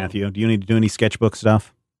about you, Matthew? Do you need to do any sketchbook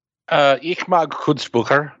stuff? Ich mag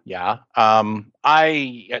Kunstbücher, yeah. I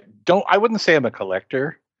wouldn't say I'm a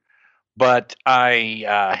collector, but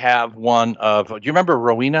I have one of, do you remember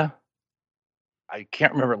Rowena? I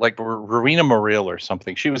can't remember, like Rowena Morrill or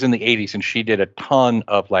something. She was in the 80s, and she did a ton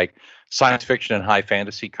of like science fiction and high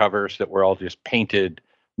fantasy covers that were all just painted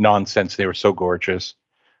nonsense. They were so gorgeous.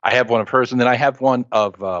 I have one of hers, and then I have one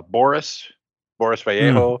of Boris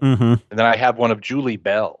Vallejo, and then I have one of Julie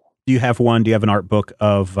Bell. Do you have one? Do you have an art book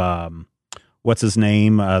of what's his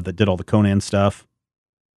name that did all the Conan stuff?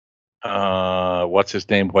 What's his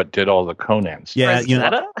name? What did all the Conan stuff?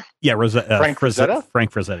 Yeah, Frazetta? Frank Frazetta.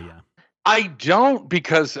 Frank Frazetta. Yeah. I don't,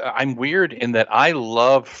 because I'm weird in that I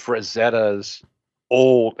love Frazetta's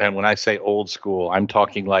old, and when I say old school, I'm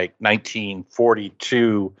talking like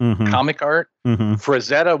 1942 comic art.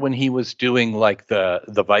 Frazetta, when he was doing like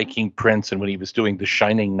the Viking Prince, and when he was doing the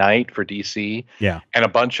Shining Knight for DC, and a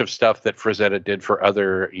bunch of stuff that Frazetta did for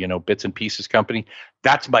other, bits and pieces company,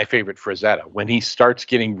 that's my favorite Frazetta. When he starts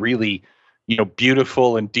getting really,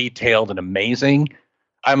 beautiful and detailed and amazing,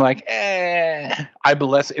 I'm like, I'm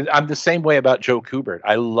the same way about Joe Kubert.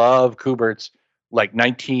 I love Kubert's like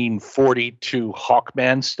 1942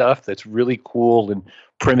 Hawkman stuff that's really cool and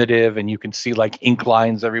primitive, and you can see like ink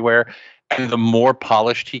lines everywhere. And the more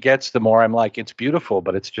polished he gets, the more I'm like, it's beautiful,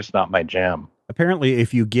 but it's just not my jam. Apparently,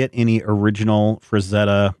 if you get any original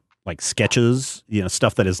Frazetta like sketches,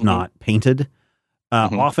 stuff that is not painted,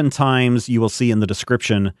 oftentimes you will see in the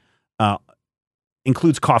description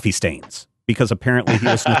includes coffee stains. Because apparently he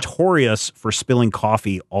was notorious for spilling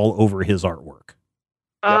coffee all over his artwork.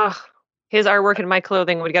 His artwork and my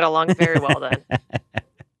clothing would get along very well then.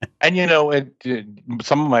 And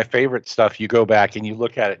some of my favorite stuff, you go back and you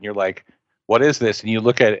look at it and you're like, what is this? And you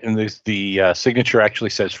look at it and the signature actually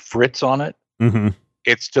says Fritz on it.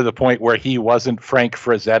 It's to the point where he wasn't Frank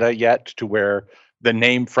Frazetta yet, to where the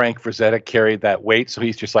name Frank Frazetta carried that weight. So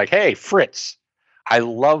he's just like, hey, Fritz. I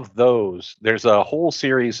love those. There's a whole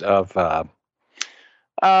series of,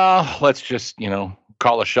 let's just,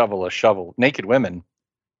 call a shovel, naked women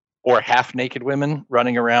or half naked women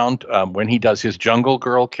running around when he does his Jungle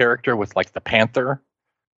Girl character with like the panther.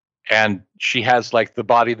 and she has like the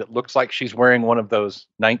body that looks like she's wearing one of those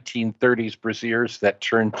 1930s brasiers that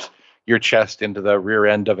turns your chest into the rear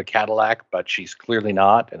end of a Cadillac, but she's clearly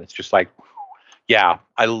not. And it's just like, yeah,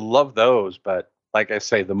 I love those. But like I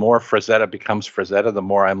say, the more Frazetta becomes Frazetta, the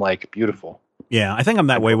more I'm like, beautiful. Yeah, I think I'm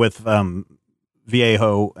that way with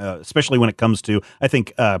Viejo, especially when it comes to, I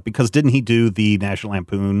think, because didn't he do the National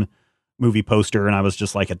Lampoon movie poster? And I was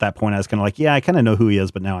just like, at that point, I was kind of like, yeah, I kind of know who he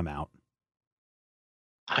is, but now I'm out.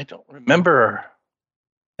 I don't remember.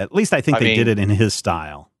 At least I think they did it in his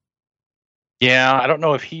style. Yeah, I don't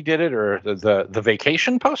know if he did it or the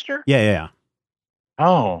vacation poster. Yeah.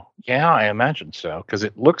 Oh, yeah, I imagine so because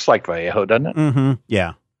it looks like Vallejo, doesn't it? Mm-hmm.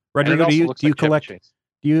 Yeah. Rodrigo, do you collect?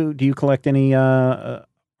 Do you collect any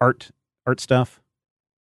art stuff?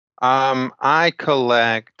 I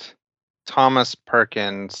collect Thomas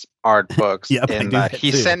Perkins art books. Yep,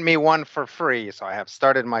 he sent me one for free, so I have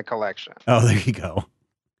started my collection. Oh, there you go.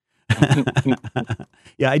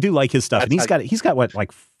 Yeah, I do like his stuff, and he's got what,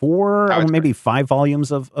 like 4 or maybe 5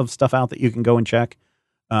 volumes of stuff out that you can go and check.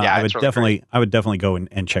 I would definitely go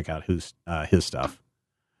and check out his stuff.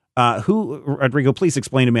 Rodrigo, please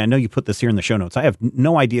explain to me. I know you put this here in the show notes. I have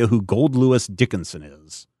no idea who Gold Lewis Dickinson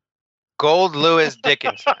is. Gold Lewis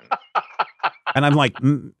Dickinson. And I'm like,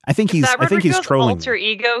 I think he's trolling. Alter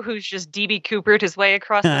ego who's just DB Coopered his way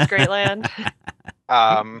across this great land.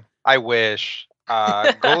 I wish.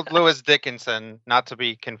 Gold Lewis Dickinson, not to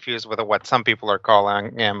be confused with what some people are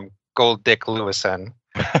calling him, Gold Dick Lewison.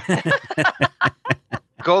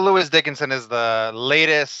 Gold Lewis Dickinson is the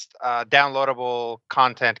latest downloadable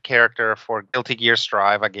content character for Guilty Gear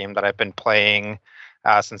Strive, a game that I've been playing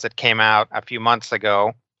since it came out a few months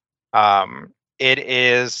ago. It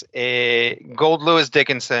is Gold Lewis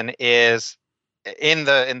Dickinson is in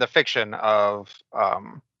the fiction of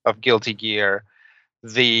Guilty Gear,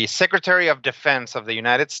 the Secretary of Defense of the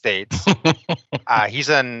United States. He's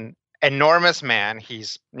an enormous man.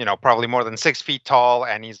 He's probably more than 6 feet tall,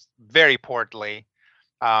 and he's very portly.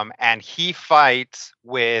 And he fights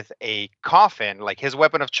with a coffin. Like, his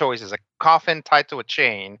weapon of choice is a coffin tied to a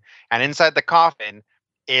chain, and inside the coffin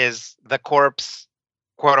is the corpse,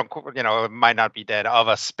 quote unquote, it might not be dead, of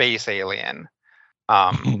a space alien.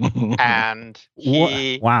 And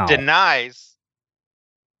he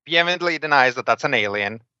vehemently denies that that's an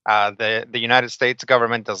alien. The United States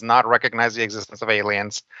government does not recognize the existence of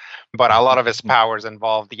aliens, but a lot of his powers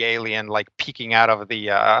involve the alien like peeking out of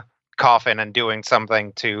the coffin and doing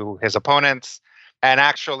something to his opponents. And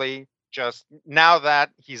actually, just now that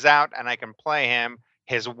he's out and I can play him,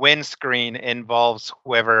 his win screen involves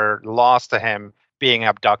whoever lost to him being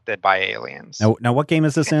abducted by aliens. Now what game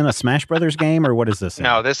is this in? A Smash Brothers game, or what is this in?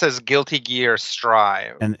 No, this is Guilty Gear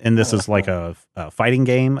Strive. And this is like a fighting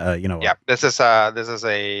game, Yeah, this is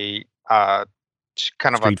a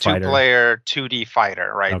kind of a two-player 2D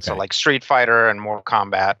fighter, right? Okay. So like Street Fighter and Mortal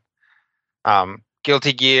Kombat.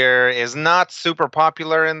 Guilty Gear is not super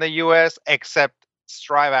popular in the US, except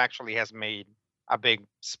Strive actually has made a big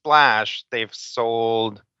splash. They've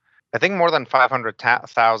sold, I think, more than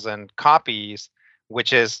 500,000 copies,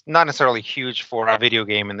 which is not necessarily huge for a video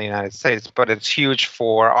game in the United States, but it's huge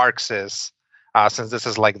for ArcSys, since this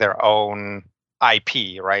is like their own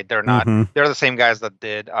IP, right? They're not. They're the same guys that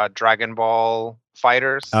did Dragon Ball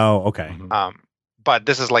Fighters. Oh, okay. But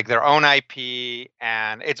this is like their own IP,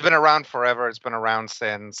 and it's been around forever. It's been around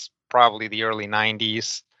since probably the early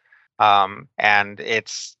 90s. And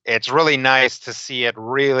it's really nice to see it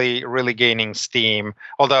really, really gaining steam.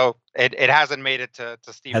 Although it hasn't made it to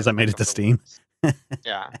Steam. Hasn't made it to Steam.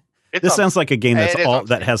 Yeah. This sounds like a game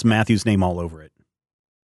that has Matthew's name all over it.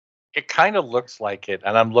 It kind of looks like it,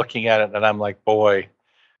 and I'm looking at it and I'm like, boy,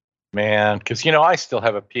 man, because I still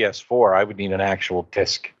have a PS4. I would need an actual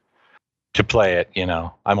disc to play it.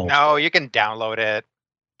 I'm old. No, you can download it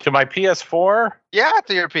to my PS4. Yeah,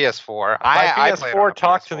 to your PS4. My PS4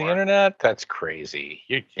 talk to the internet. That's crazy.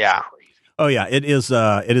 You're crazy. Oh yeah, it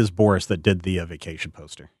is Boris that did the vacation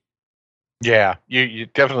poster. Yeah, you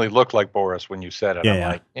definitely look like Boris when you said it. Yeah,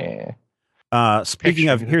 I'm like, yeah. Speaking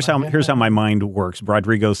of, here's how my mind works.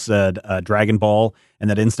 Rodrigo said Dragon Ball, and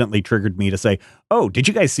that instantly triggered me to say, oh, did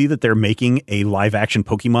you guys see that they're making a live action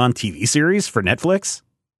Pokemon TV series for Netflix?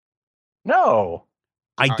 No.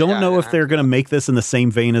 I don't know if they're going to make this in the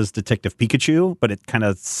same vein as Detective Pikachu, but it kind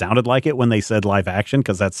of sounded like it when they said live action,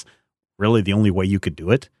 because that's really the only way you could do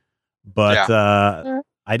it. But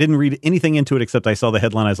I didn't read anything into it except I saw the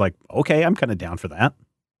headline. I was like, okay, I'm kind of down for that.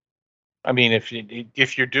 I mean, if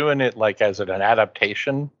you're doing it like as an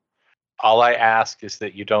adaptation, all I ask is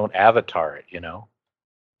that you don't Avatar it.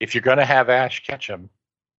 If you're going to have Ash Ketchum,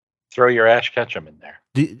 throw your Ash Ketchum in there.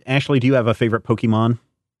 Ashley, do you have a favorite Pokemon?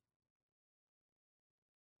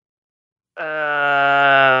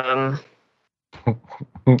 I'm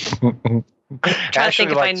trying to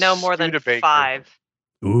think if I know more than Studebaker. 5.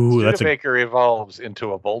 Ooh, that's a Studebaker evolves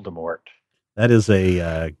into a Voldemort. that is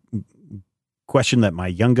a question that my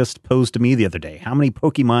youngest posed to me the other day. How many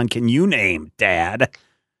Pokemon can you name, Dad?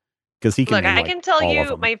 Because he can Look, name, I like, can tell all of you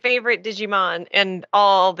them. my favorite Digimon and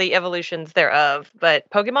all the evolutions thereof, but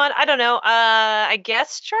Pokemon, I don't know. I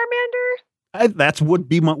guess Charmander. That's would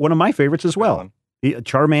be one of my favorites as well. one.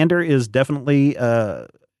 Charmander is definitely.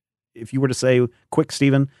 If you were to say, quick,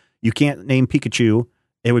 Steven, you can't name Pikachu,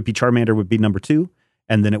 it would be Charmander would be number 2,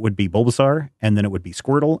 and then it would be Bulbasaur, and then it would be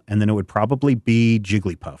Squirtle, and then it would probably be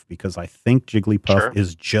Jigglypuff, because I think Jigglypuff Sure.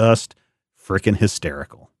 is just freaking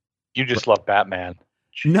hysterical. You just love Batman.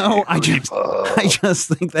 No, I just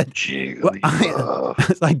think that well,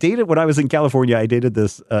 I dated when I was in California. I dated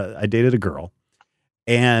a girl,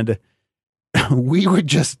 and we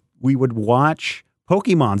would watch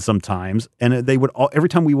Pokemon sometimes, and they would every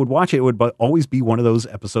time we would watch it, it would always be one of those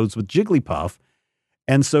episodes with Jigglypuff,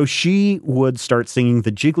 and so she would start singing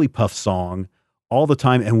the Jigglypuff song all the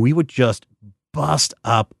time, and we would just bust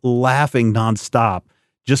up laughing nonstop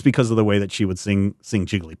just because of the way that she would sing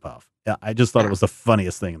Jigglypuff. I just thought it was the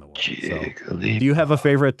funniest thing in the world. So, do you have a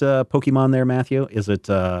favorite Pokemon there, Matthew? Is it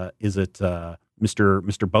Mr.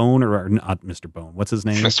 Bone or not Mr. Bone? What's his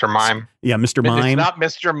name? Mr. Mime. Yeah, Mr. Mime. It's not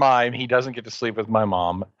Mr. Mime. He doesn't get to sleep with my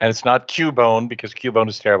mom. And it's not Cubone because Cubone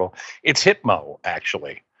is terrible. It's Hypno,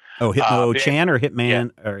 actually. Oh, Hypno-chan or Hitman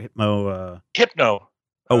or Hypno? Hypno.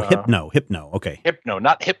 Hypno. Okay. Hypno,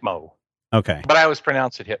 not Hypmo. Okay. But I always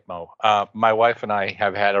pronounce it Hypmo. My wife and I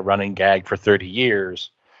have had a running gag for 30 years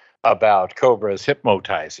about cobras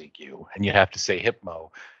hypnotizing you, and you have to say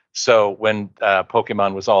Hypmo. So when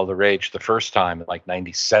Pokemon was all the rage the first time in like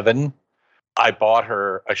 97, I bought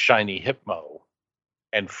her a shiny Hypmo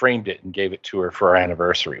and framed it and gave it to her for our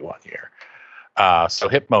anniversary one year. So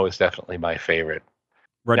Hypmo is definitely my favorite.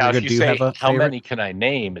 Rodrigo, now, if you say, have a how favorite? many can I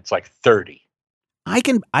name? It's like 30. I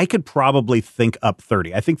could probably think up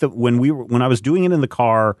 30. I think that when I was doing it in the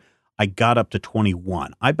car, I got up to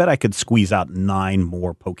 21. I bet I could squeeze out 9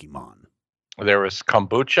 more Pokemon. There was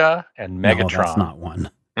Kombucha and Megatron. No, that's not one.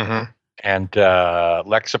 Mm-hmm. And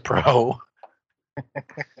Lexapro.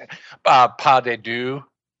 Pas de Deux.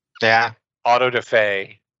 Yeah. Auto de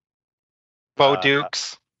Fe. Bo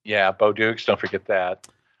Dukes. Yeah, Bo Dukes. Don't forget that.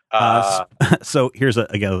 So here's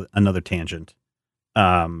again another tangent.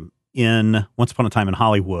 In Once Upon a Time in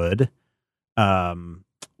Hollywood,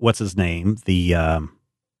 what's his name? The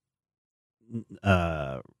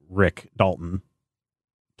Rick Dalton,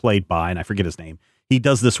 played by, and I forget his name. He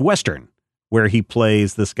does this Western where he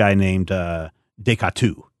plays this guy named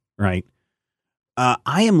Dekatu, right?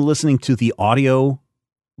 I am listening to the audio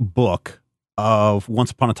book of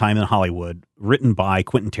Once Upon a Time in Hollywood, written by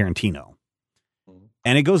Quentin Tarantino.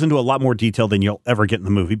 And it goes into a lot more detail than you'll ever get in the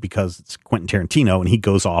movie because it's Quentin Tarantino, and he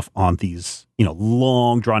goes off on these,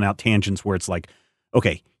 long drawn out tangents where it's like,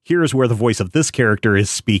 okay, here's where the voice of this character is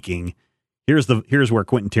speaking. Here's where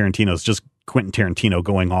Quentin Tarantino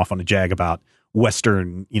going off on a jag about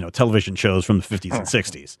Western, television shows from the 50s and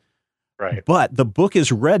 60s. Right. But the book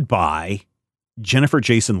is read by Jennifer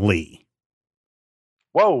Jason Leigh.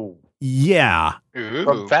 Whoa. Yeah. Ooh.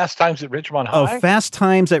 From Fast Times at Ridgemont High? Of Fast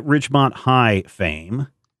Times at Ridgemont High fame.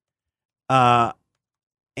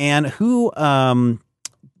 And who,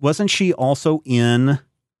 wasn't she also in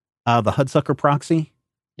the Hudsucker Proxy?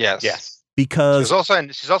 Yes. Yes. Because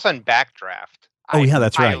She's also in Backdraft. Oh, yeah,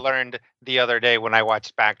 that's right. I learned the other day when I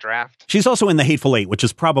watched Backdraft. she's also in The Hateful Eight, which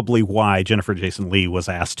is probably why Jennifer Jason Leigh was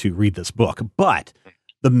asked to read this book. But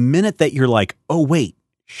the minute that you're like, oh, wait,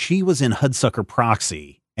 she was in Hudsucker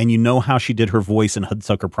Proxy, and you know how she did her voice in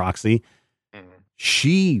Hudsucker Proxy,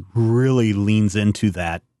 she really leans into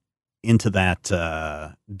that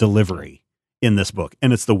delivery in this book,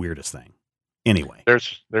 and it's the weirdest thing. Anyway,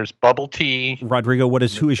 There's Bubble Tea. Rodrigo,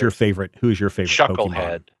 who is your favorite Pokemon?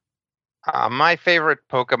 Chucklehead. My favorite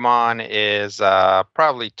Pokemon is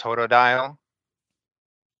probably Totodile.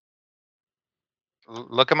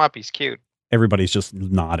 Look him up; he's cute. Everybody's just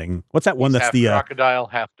nodding. What's that one He's that's half the crocodile,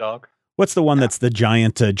 half dog. what's the one that's the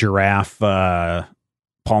giant giraffe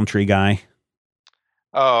palm tree guy?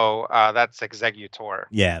 Oh, that's Executor.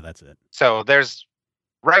 Yeah, that's it. So there's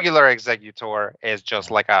regular Executor is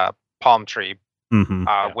just like a palm tree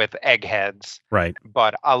Mm-hmm. with egg heads. Right.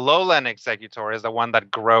 But a lowland Executor is the one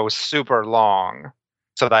that grows super long,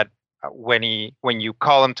 so that when you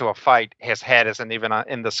call him to a fight, his head isn't even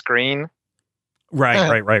in the screen.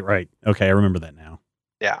 Right. Okay, I remember that now.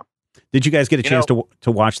 Yeah. Did you guys get a chance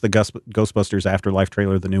to watch the Ghostbusters Afterlife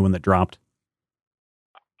trailer, the new one that dropped?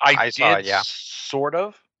 I saw did, it, yeah. sort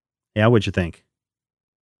of. Yeah, what'd you think?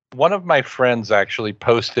 One of my friends actually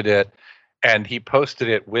posted it, and he posted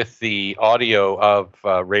it with the audio of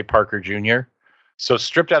Ray Parker Jr. So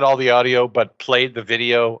stripped out all the audio, but played the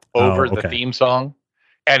video over the theme song,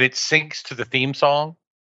 and it syncs to the theme song.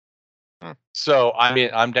 So I mean,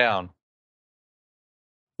 I'm down.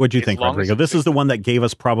 What'd you think, Rodrigo? This is the one that gave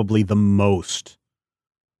us probably the most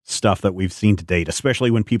stuff that we've seen to date,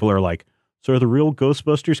 especially when people are like, so are the real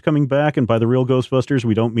Ghostbusters coming back? And by the real Ghostbusters,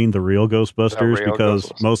 we don't mean the real Ghostbusters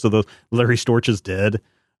because most of those, Larry Storch is dead.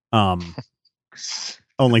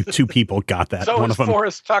 Only 2 people got that. So one is of them,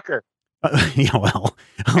 Forrest Tucker. Yeah, well,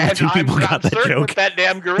 only and 2 people got that joke. That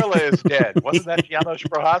damn gorilla is dead. Wasn't that Janos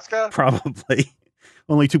Prohaska? Probably.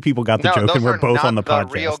 Only 2 people got the joke, and we're both on the podcast.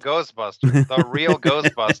 The real Ghostbusters. The real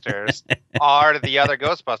Ghostbusters are the other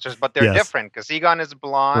Ghostbusters, but they're different because Egon is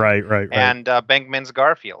blonde, right, and Venkman's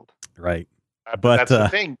Garfield. Right, but that's the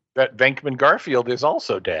thing, that Venkman Garfield is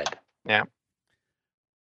also dead. Yeah,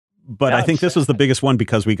 but I think this was the biggest one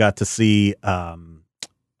because we got to see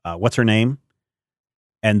what's her name,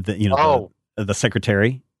 and the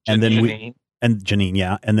secretary, and then Janine,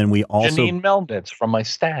 yeah. And then we also Janine Melnitz from my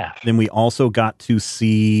staff. Then we also got to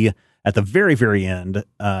see at the very, very end,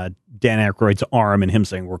 Dan Aykroyd's arm and him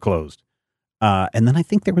saying we're closed. And then I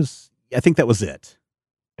think that was it.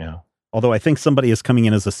 Yeah. Although I think somebody is coming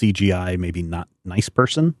in as a CGI, maybe not nice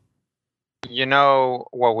person. You know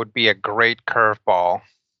what would be a great curveball?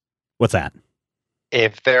 What's that?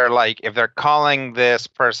 If they're calling this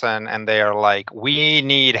person and they are like, we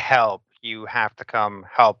need help, you have to come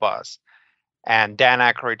help us. And Dan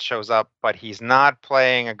Aykroyd shows up, but he's not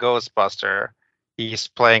playing a Ghostbuster. He's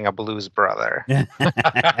playing a Blues Brother.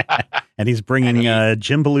 And he's bringing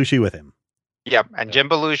Jim Belushi with him. Yep. And Jim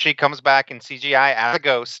Belushi comes back in CGI as a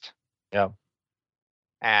ghost. Yep.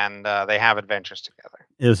 And they have adventures together.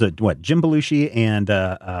 It was Jim Belushi and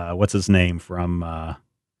what's his name from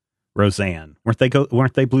Roseanne?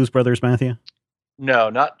 Weren't they Blues Brothers, Matthew?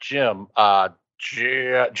 No, not Jim.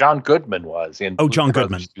 John Goodman was in. John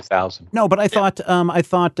Goodman, 2000. No, but I thought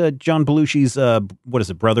John Belushi's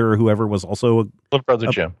brother or whoever was also little brother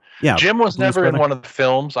Jim. Yeah, Jim was Blues never brother. in one of the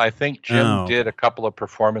films. I think Jim did a couple of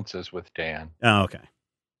performances with Dan. Oh, okay,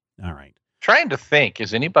 all right. Trying to think,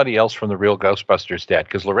 is anybody else from the real Ghostbusters dead?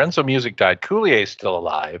 Because Lorenzo Music died. Coulier is still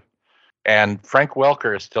alive, and Frank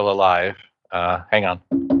Welker is still alive. Hang on,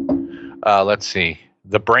 let's see.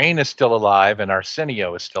 The Brain is still alive, and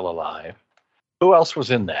Arsenio is still alive. Who else was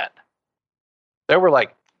in that? There were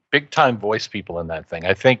like big time voice people in that thing.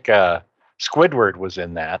 I think Squidward was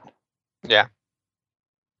in that. Yeah.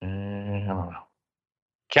 I don't know.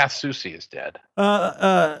 Kath Soucie is dead.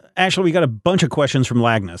 Actually, we got a bunch of questions from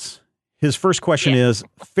Lagnus. His first question is,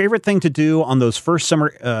 favorite thing to do on those first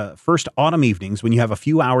autumn evenings when you have a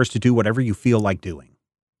few hours to do whatever you feel like doing?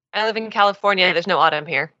 I live in California. There's no autumn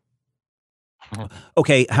here.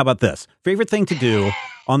 Okay, how about this? Favorite thing to do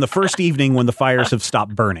on the first evening when the fires have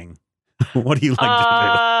stopped burning? What do you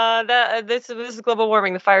like to do? This is global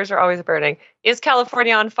warming. The fires are always burning. Is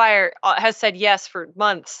California on fire? Has said yes for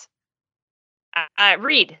months.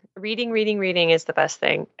 Reading is the best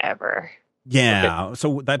thing ever. Yeah. Okay.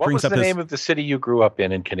 So that brings up the name of the city you grew up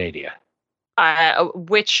in Canada?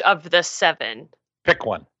 Which of the 7? Pick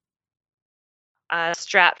one.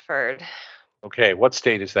 Stratford. Okay. What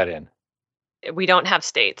state is that in? We don't have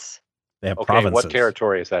states. They have provinces. What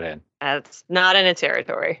territory is that in? It's not in a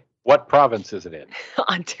territory. What province is it in?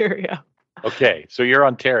 Ontario. Okay, so you're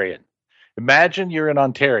Ontarian. Imagine you're in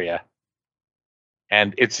Ontario,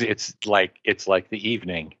 and it's like the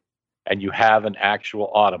evening, and you have an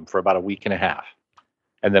actual autumn for about a week and a half,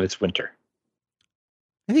 and then it's winter.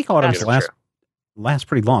 I think autumns last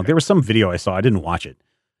pretty long. There was some video I saw. I didn't watch it.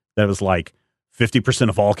 That was like 50%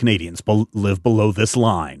 of all Canadians live below this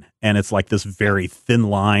line. And it's like this very thin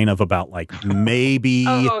line of about like maybe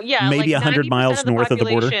 100 miles north of the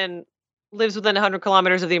border. Lives within 100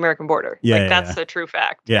 kilometers of the American border. Yeah, that's a true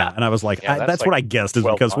fact. Yeah. And I was like, that's what I guessed is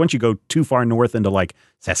because once you go too far north into like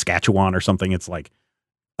Saskatchewan or something, it's like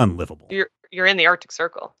unlivable. You're in the Arctic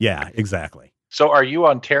Circle. Yeah, exactly. So are you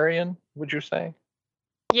Ontarian, would you say?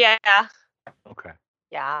 Yeah. Okay.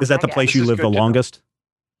 Yeah. Is that the place you live the longest?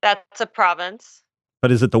 That's a province.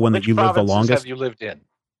 But is it the one that you live the longest? Have you lived in?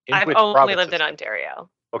 I've only lived in Ontario.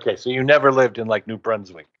 Okay, so you never lived in like New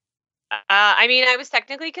Brunswick. I mean, I was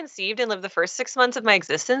technically conceived and lived the first 6 months of my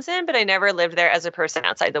existence in, but I never lived there as a person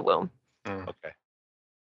outside the womb. Okay.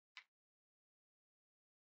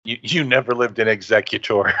 You never lived in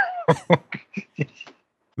Executor.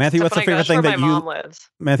 Matthew, what's the favorite thing that you lives?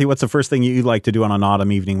 Matthew, what's the first thing you like to do on an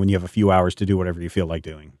autumn evening when you have a few hours to do whatever you feel like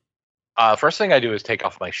doing? First thing I do is take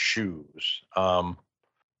off my shoes.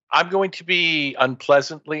 I'm going to be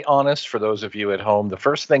unpleasantly honest for those of you at home. The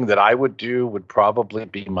first thing that I would do would probably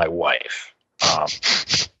be my wife.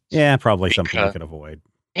 Yeah, probably something we could avoid.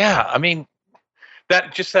 Yeah, I mean,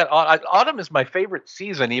 that autumn is my favorite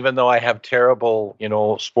season, even though I have terrible,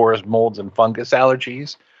 spores, molds, and fungus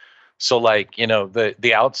allergies. So, like,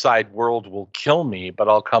 the outside world will kill me, but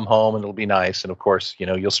I'll come home and it'll be nice. And of course,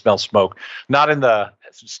 you'll smell smoke. Not in the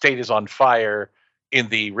state is on fire. In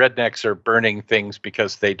the rednecks are burning things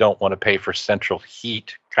because they don't want to pay for central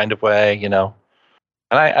heat kind of way, And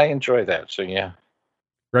I enjoy that. So, yeah.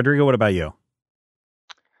 Rodrigo, what about you?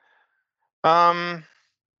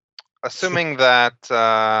 Assuming that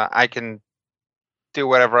I can do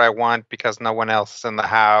whatever I want because no one else is in the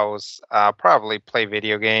house, probably play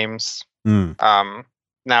video games.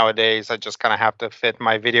 Nowadays, I just kind of have to fit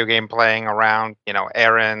my video game playing around,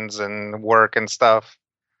 errands and work and stuff.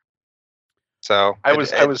 So I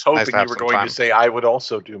was hoping you were going to say I would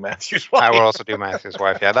also do Matthew's wife. I would also do Matthew's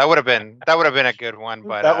wife. Yeah, that would have been a good one,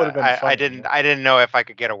 but that would have been fun, I didn't know if I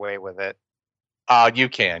could get away with it. You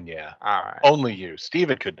can, yeah. All right. Only you.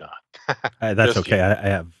 Steven could not. That's okay. I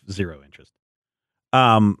have zero interest.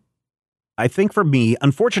 I think for me,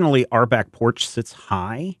 unfortunately, our back porch sits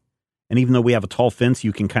high. And even though we have a tall fence,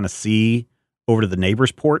 you can kind of see over to the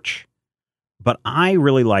neighbor's porch. But I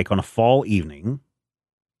really like on a fall evening,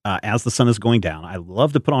 as the sun is going down, I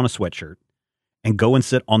love to put on a sweatshirt and go and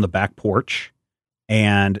sit on the back porch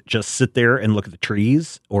and just sit there and look at the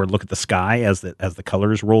trees or look at the sky as the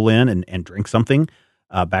colors roll in and drink something.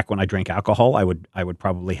 Back when I drank alcohol, I would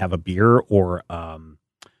probably have a beer or a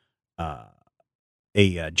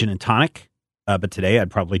gin and tonic. But today I'd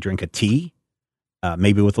probably drink a tea,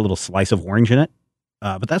 maybe with a little slice of orange in it.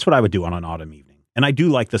 But that's what I would do on an autumn evening. And I do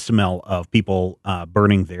like the smell of people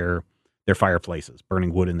burning their fireplaces,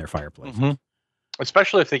 burning wood in their fireplaces. Mm-hmm.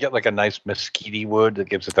 Especially if they get like a nice mesquite wood that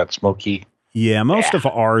gives it that smoky. Yeah, most of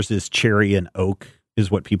ours is cherry and oak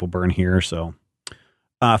is what people burn here. So,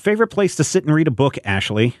 favorite place to sit and read a book,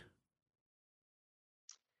 Ashley?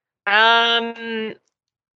 I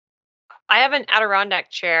have an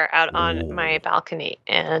Adirondack chair out on my balcony,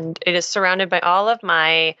 and it is surrounded by all of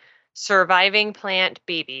my surviving plant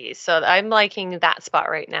babies. So I'm liking that spot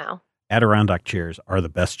right now. Adirondack chairs are the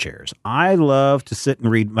best chairs. I love to sit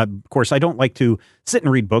and read. Of course, I don't like to sit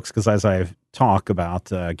and read books because, as I've talked about,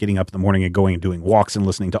 getting up in the morning and going and doing walks and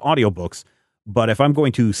listening to audiobooks. But if I'm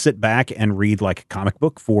going to sit back and read like a comic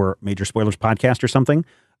book for Major Spoilers podcast or something,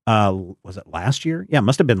 was it last year? Yeah, it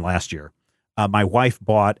must have been last year. My wife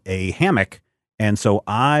bought a hammock, and so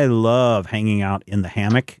I love hanging out in the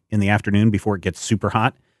hammock in the afternoon before it gets super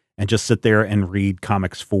hot and just sit there and read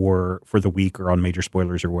comics for the week or on Major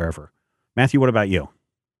Spoilers or wherever. Matthew, what about you?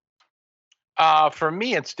 For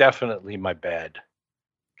me, it's definitely my bed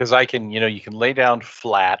because I can, you can lay down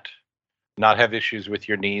flat, not have issues with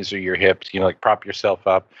your knees or your hips, like prop yourself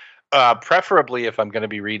up. Preferably, if I'm going to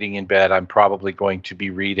be reading in bed, I'm probably going to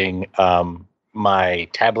be reading my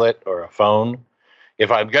tablet or a phone.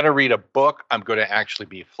 If I'm going to read a book, I'm going to actually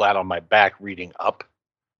be flat on my back reading up.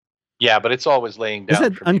 Yeah, but it's always laying down.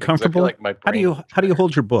 Is it uncomfortable? Like my how do you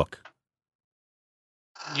hold your book?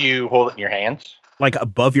 You hold it in your hands, like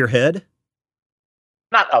above your head.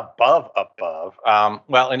 Not above.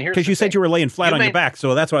 Well, and here's because you said you were laying flat on your back,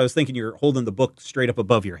 so that's why I was thinking you're holding the book straight up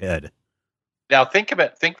above your head. Now think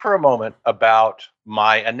for a moment about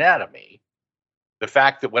my anatomy. The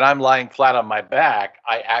fact that when I'm lying flat on my back,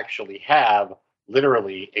 I actually have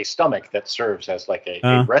literally a stomach that serves as like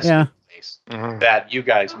a resting place that you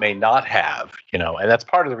guys may not have, and that's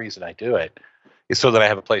part of the reason I do it is so that I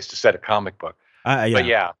have a place to set a comic book. But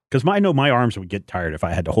yeah, because I know my arms would get tired if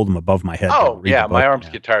I had to hold them above my head. Oh yeah, my arms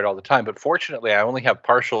get tired all the time. But fortunately, I only have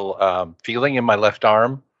partial feeling in my left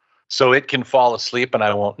arm, so it can fall asleep and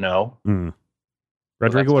I won't know.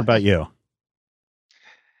 Rodrigo, what about you?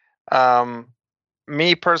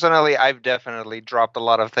 Me personally, I've definitely dropped a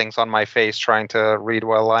lot of things on my face trying to read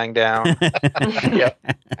while lying down. Yeah,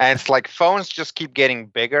 and it's like phones just keep getting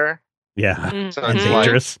bigger. Yeah, so it's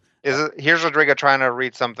dangerous. Here's Rodrigo trying to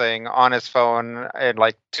read something on his phone in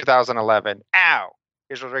like 2011. Ow!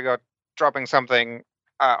 Here's Rodrigo dropping something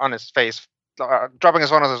on his face, dropping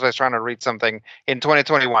his phone on his face, trying to read something in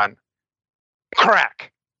 2021.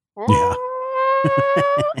 Crack! Yeah.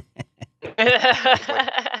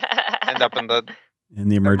 End up in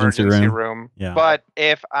the emergency room. Yeah. But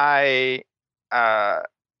if I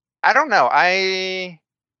don't know. I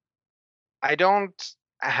don't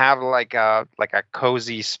have like a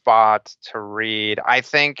cozy spot to read. I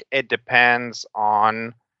think it depends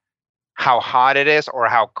on how hot it is or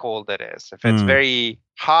how cold it is. If it's very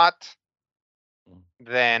hot,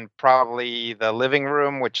 then probably the living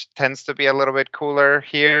room, which tends to be a little bit cooler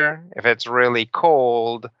here. If it's really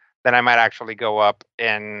cold, then I might actually go up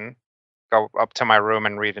to my room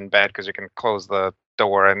and read in bed, because you can close the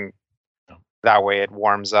door and that way it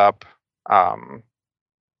warms up.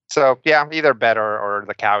 So yeah, either bed or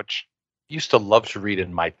the couch. Used to love to read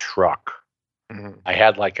in my truck. Mhm. I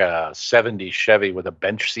had like a 70s Chevy with a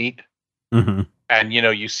bench seat. Mm-hmm. And,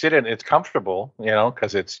 you sit in, it's comfortable,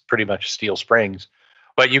 because it's pretty much steel springs.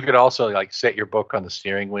 But you could also like set your book on the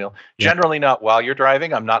steering wheel. Yep. Generally not while you're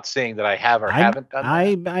driving. I'm not saying that I have or haven't done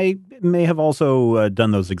that. I may have also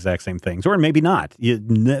done those exact same things, or maybe not. You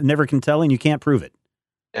never can tell, and you can't prove it.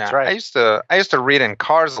 That's Yeah, right. I used to read in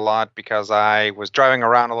cars a lot because I was driving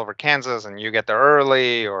around all over Kansas, and you get there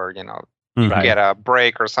early, or Mhm. Right. get a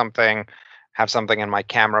break or something. Have something in my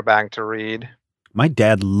camera bag to read. My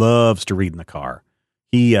dad loves to read in the car.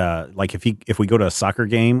 He like if we go to a soccer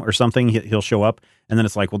game or something, he'll show up, and then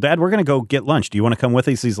it's like, well, Dad, we're gonna go get lunch. Do you want to come with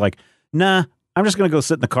us? He's like, nah, I'm just gonna go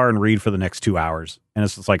sit in the car and read for the next 2 hours. And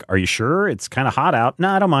it's just like, are you sure? It's kind of hot out.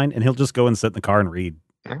 Nah, I don't mind. And he'll just go and sit in the car and read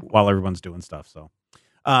Yeah. while everyone's doing stuff. So,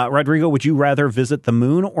 Rodrigo, would you rather visit the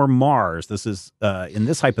moon or Mars? This is in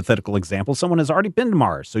this hypothetical example, someone has already been to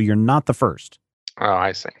Mars, so you're not the first. Oh,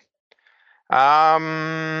 I see.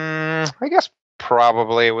 I guess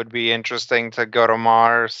probably it would be interesting to go to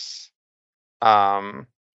Mars.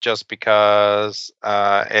 Just because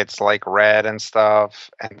it's like red and stuff,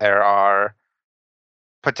 and there are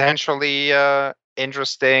potentially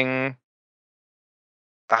interesting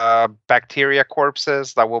bacteria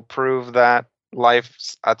corpses that will prove that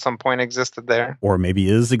life at some point existed there. Or maybe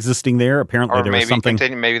is existing there. Apparently, Or there was maybe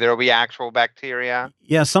something. maybe there will be actual bacteria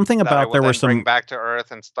Yeah, something that I about will there were then bring some. back to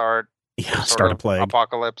Earth and start Yeah, some start a sort of plague.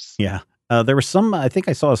 apocalypse. Yeah. There was some, I think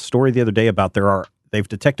I saw a story the other day about they've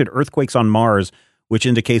detected earthquakes on Mars, which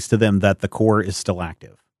indicates to them that the core is still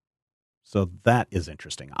active. So that is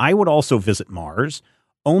interesting. I would also visit Mars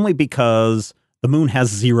only because the moon has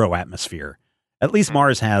 0 atmosphere. At least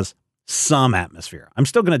Mars has some atmosphere. I'm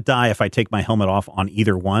still going to die if I take my helmet off on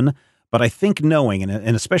either one. But I think knowing,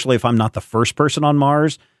 and especially if I'm not the first person on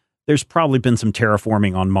Mars, there's probably been some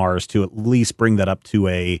terraforming on Mars to at least bring that up to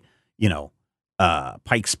a,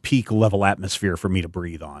 Pikes Peak level atmosphere for me to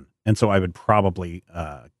breathe on. And so I would probably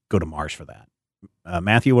go to Mars for that.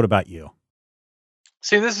 Matthew, what about you?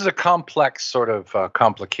 See, this is a complex, sort of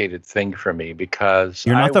complicated thing for me because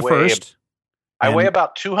You're not the first. I and weigh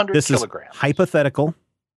about 200 This kilograms. is hypothetical.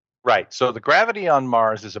 Right. So the gravity on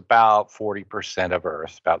Mars is about 40% of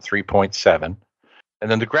Earth, about 3.7.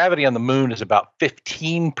 And then the gravity on the moon is about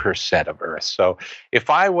 15% of Earth. So if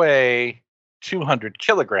I weigh 200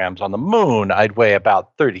 kilograms on the moon, I'd weigh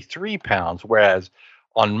about 33 pounds, whereas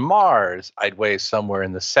on Mars, I'd weigh somewhere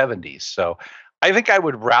in the 70s. So I think I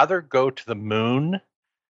would rather go to the moon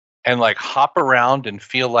and like hop around and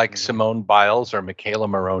feel like Simone Biles or Michaela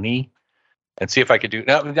Maroney and see if I could do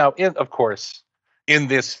now of course, in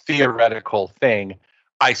this theoretical thing,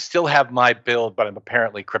 I still have my build, but I'm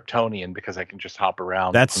apparently Kryptonian because I can just hop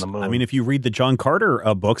around on the moon. I mean, if you read the John Carter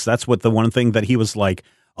books, that's what the one thing that he was like,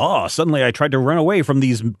 oh, suddenly I tried to run away from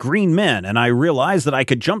these green men and I realized that I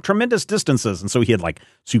could jump tremendous distances. And so he had like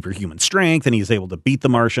superhuman strength and he was able to beat the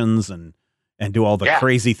Martians and do all the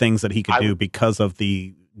crazy things that he could do because of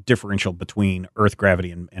the differential between Earth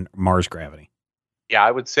gravity and Mars gravity. Yeah,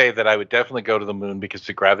 I would say that I would definitely go to the moon because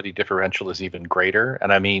the gravity differential is even greater.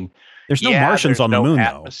 And I mean, there's no Martians on the moon,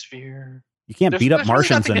 atmosphere. Though. You can't beat up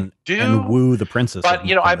Martians really and woo the princess. But,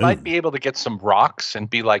 I might be able to get some rocks and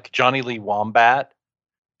be like Johnny Lee Wombat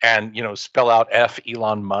and, spell out F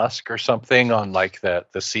Elon Musk or something on like the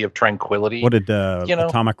Sea of Tranquility. What did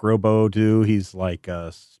Atomic Robo do? He's like,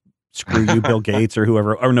 screw you, Bill Gates or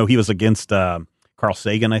whoever. Or no, he was against Carl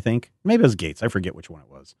Sagan, I think. Maybe it was Gates. I forget which one it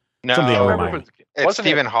was. No, it's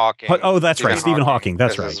Stephen Hawking. Oh, that's right. Stephen Hawking.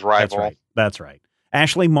 That's right. His rival. That's right.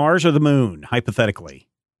 Ashley, Mars or the moon, hypothetically?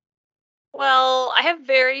 Well, I have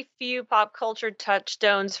very few pop culture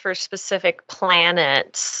touchstones for specific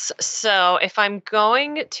planets. So if I'm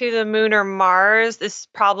going to the moon or Mars, this is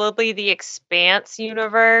probably the Expanse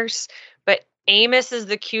universe. But Amos is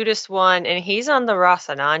the cutest one, and he's on the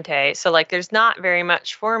Rocinante. So, there's not very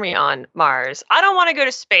much for me on Mars. I don't want to go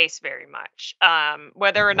to space very much,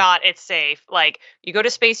 whether or not it's safe. You go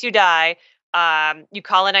to space, you die. You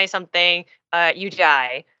colonize something, you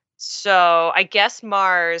die. So I guess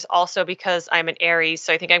Mars, also because I'm an Aries,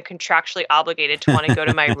 so I think I'm contractually obligated to want to go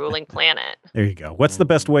to my ruling planet. There you go. What's the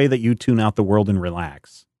best way that you tune out the world and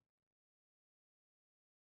relax?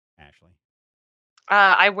 Ashley?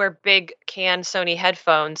 I wear big can Sony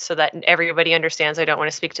headphones so that everybody understands I don't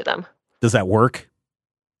want to speak to them. Does that work?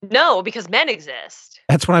 No, because men exist.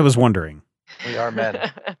 That's what I was wondering. We are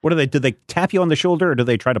men. What do they? Did they tap you on the shoulder, or do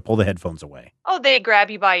they try to pull the headphones away? Oh, they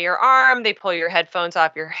grab you by your arm. They pull your headphones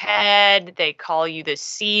off your head. They call you the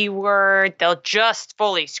C word. They'll just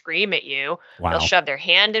fully scream at you. Wow. They'll shove their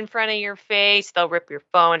hand in front of your face. They'll rip your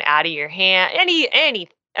phone out of your hand. Any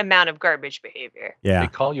amount of garbage behavior. Yeah. They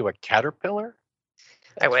call you a caterpillar?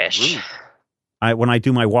 I wish. rude. When I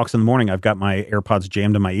do my walks in the morning, I've got my AirPods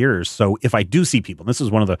jammed in my ears. So if I do see people, this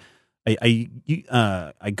is one of the,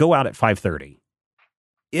 I go out at 5:30.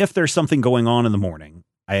 If there's something going on in the morning,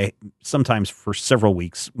 I sometimes for several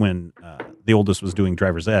weeks when the oldest was doing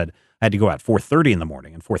driver's ed, I had to go out 4:30 in the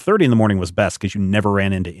morning, and 4:30 in the morning was best because you never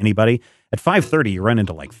ran into anybody. At 5:30, you run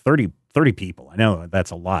into like 30 people. I know that's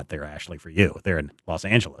a lot there, Ashley, for you. They're in Los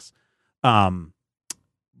Angeles.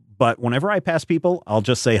 But whenever I pass people, I'll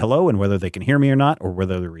just say hello, and whether they can hear me or not, or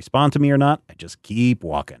whether they respond to me or not, I just keep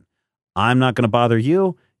walking. I'm not going to bother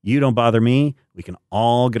you. You don't bother me. We can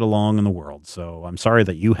all get along in the world. So I'm sorry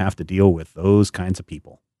that you have to deal with those kinds of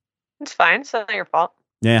people. It's fine. It's not your fault.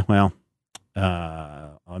 Yeah, well,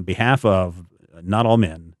 on behalf of not all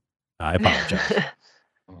men, I apologize.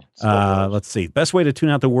 Let's see. Best way to tune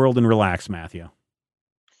out the world and relax, Matthew.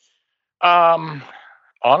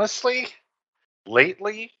 Honestly,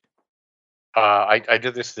 lately, I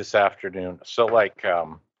did this afternoon. So like,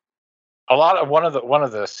 one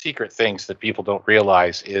of the secret things that people don't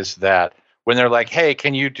realize is that when they're like, hey,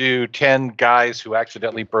 can you do 10 guys who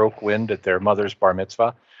accidentally broke wind at their mother's bar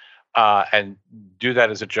mitzvah, and do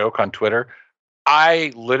that as a joke on Twitter,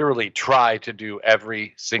 I literally try to do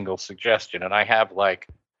every single suggestion. And I have like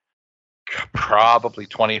probably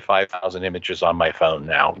 25,000 images on my phone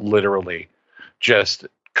now, literally just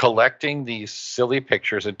collecting these silly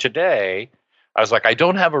pictures. And today I was like, I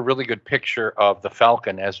don't have a really good picture of the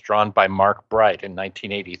Falcon as drawn by Mark Bright in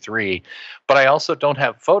 1983, but I also don't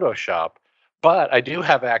have Photoshop, but I do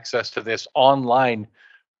have access to this online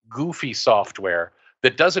goofy software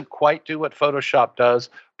that doesn't quite do what Photoshop does.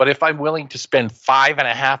 But if I'm willing to spend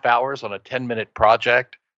 5.5 hours on a 10-minute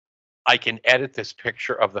project, I can edit this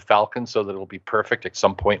picture of the Falcon so that it'll be perfect at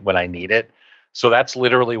some point when I need it. So that's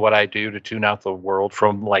literally what I do to tune out the world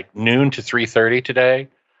from like noon to 3:30 today.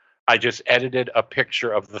 I just edited a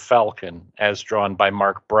picture of the Falcon as drawn by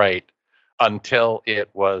Mark Bright until it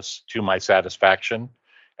was to my satisfaction.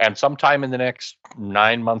 And sometime in the next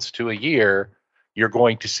 9 months to a year, you're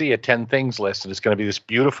going to see a 10 things list, and it's going to be this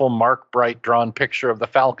beautiful Mark Bright drawn picture of the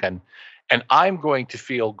Falcon. And I'm going to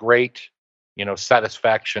feel great,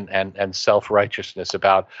 satisfaction and self-righteousness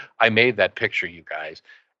about, I made that picture, you guys.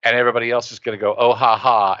 And everybody else is going to go, oh, ha,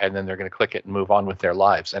 ha. And then they're going to click it and move on with their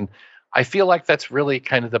lives. And I feel like that's really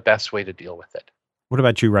kind of the best way to deal with it. What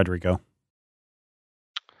about you, Rodrigo?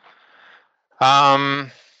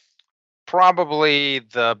 Probably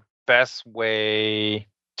the best way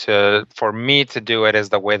for me to do it is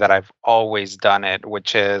the way that I've always done it,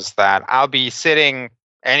 which is that I'll be sitting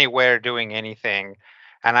anywhere doing anything,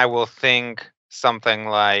 and I will think something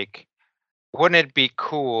like, wouldn't it be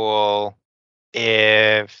cool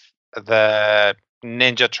if the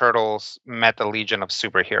Ninja Turtles met the Legion of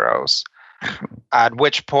Superheroes? At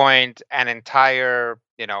which point an entire,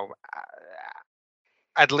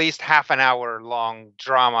 at least half an hour long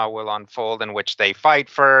drama will unfold in which they fight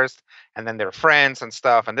first and then they're friends and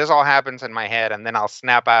stuff. And this all happens in my head, and then I'll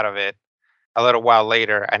snap out of it a little while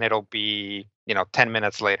later, and it'll be, 10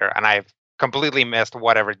 minutes later, and I've completely missed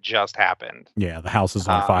whatever just happened. Yeah, the house is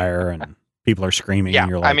on fire and people are screaming. Yeah, and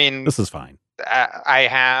you're like, I mean, this is fine. I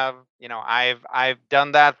have, I've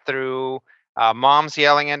done that through moms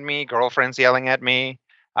yelling at me, girlfriends yelling at me,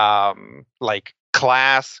 like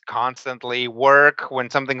class constantly, work when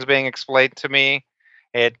something's being explained to me.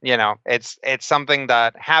 It's something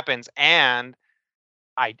that happens, and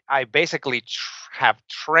I basically have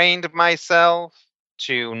trained myself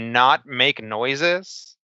to not make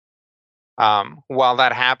noises while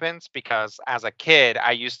that happens, because as a kid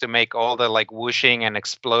I used to make all the like whooshing and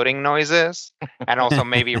exploding noises, and also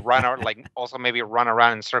maybe run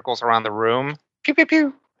around in circles around the room. Pew pew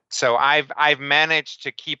pew. So I've managed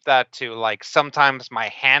to keep that to like, sometimes my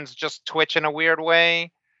hands just twitch in a weird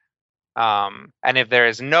way. And if there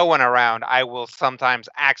is no one around, I will sometimes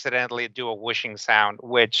accidentally do a whooshing sound,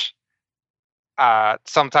 which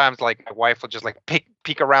sometimes like my wife will just like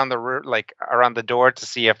peek around the room, like around the door, to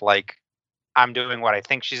see if like I'm doing what I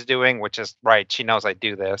think she's doing, which is right. She knows I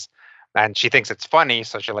do this, and she thinks it's funny,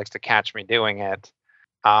 so she likes to catch me doing it.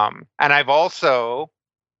 And I've also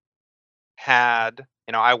had,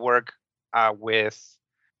 I work with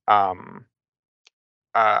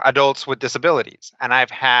adults with disabilities, and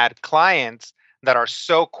I've had clients that are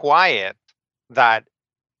so quiet that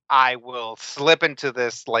I will slip into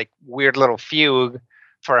this like weird little fugue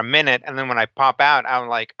for a minute, and then when I pop out, I'm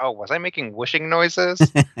like, oh, was I making whooshing noises?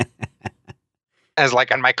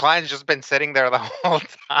 And my client's just been sitting there the whole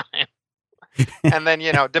time. And then,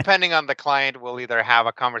 depending on the client, we'll either have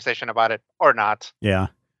a conversation about it or not. Yeah.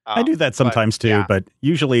 I do that sometimes too, yeah. but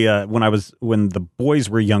usually when the boys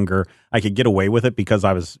were younger, I could get away with it because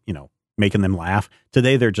I was, making them laugh.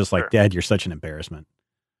 Today, they're just like, Dad, you're such an embarrassment.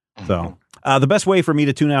 So the best way for me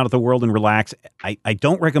to tune out of the world and relax, I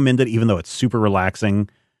don't recommend it, even though it's super relaxing.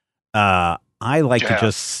 I like to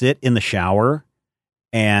just sit in the shower,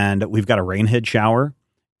 and we've got a rainhead shower,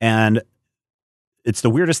 and it's the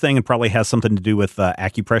weirdest thing and probably has something to do with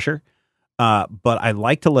acupressure. But I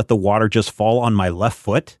like to let the water just fall on my left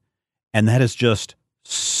foot, and that is just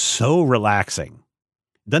so relaxing.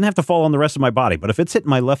 It doesn't have to fall on the rest of my body, but if it's hitting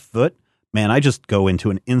my left foot, man, I just go into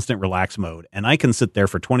an instant relax mode, and I can sit there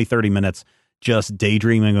for 20, 30 minutes just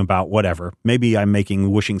daydreaming about whatever. Maybe I'm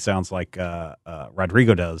making whooshing sounds like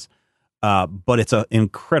Rodrigo does, but it's an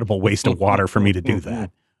incredible waste of water for me to do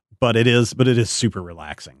that. But it is super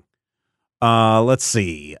relaxing. Let's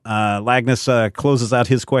see. Lagnus closes out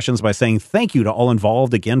his questions by saying, thank you to all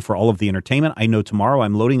involved again for all of the entertainment. I know tomorrow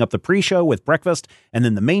I'm loading up the pre-show with breakfast and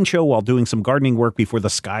then the main show while doing some gardening work before the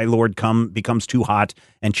Sky Lord becomes too hot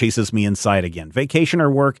and chases me inside again. Vacation or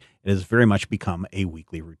work, it has very much become a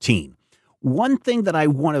weekly routine. One thing that I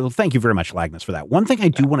want to, thank you very much, Lagnus, for that. One thing I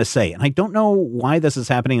do want to say, and I don't know why this is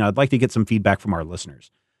happening, I'd like to get some feedback from our listeners.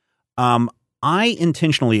 I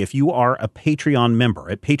intentionally, if you are a Patreon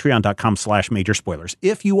member at patreon.com/major spoilers,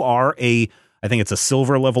 if you are I think it's a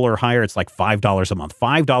silver level or higher, it's like $5 a month,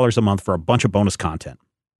 $5 a month for a bunch of bonus content.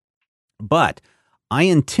 But I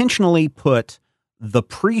intentionally put the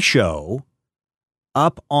pre-show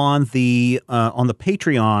up on the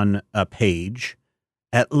Patreon page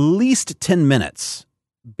at least 10 minutes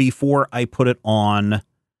before I put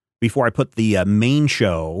the main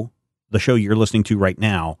show, the show you're listening to right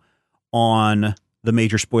now, on the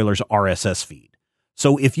Major Spoilers RSS feed.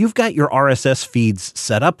 So if you've got your RSS feeds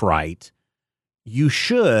set up right, you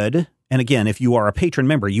should, and again, if you are a patron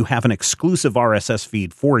member, you have an exclusive RSS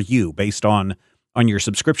feed for you based on your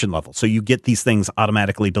subscription level. So you get these things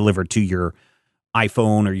automatically delivered to your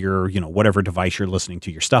iPhone or your, whatever device you're listening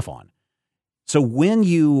to your stuff on. So when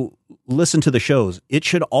you listen to the shows, it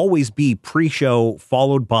should always be pre-show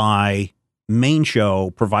followed by main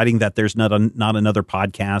show, providing that there's not another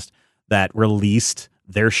podcast that released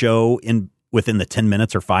their show within the 10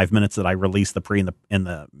 minutes or 5 minutes that I released the pre and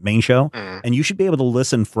the main show. And you should be able to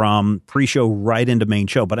listen from pre-show right into main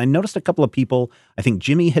show. But I noticed a couple of people, I think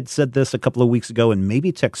Jimmy had said this a couple of weeks ago, and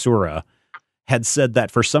maybe Texura had said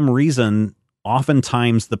that for some reason,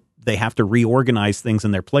 oftentimes they have to reorganize things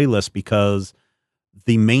in their playlist because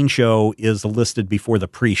the main show is listed before the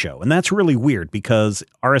pre-show. And that's really weird because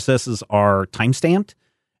RSSs are time-stamped.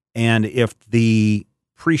 And if the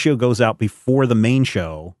pre-show goes out before the main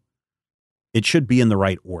show, it should be in the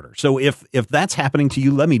right order. So if that's happening to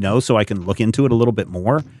you, let me know so I can look into it a little bit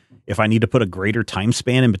more. If I need to put a greater time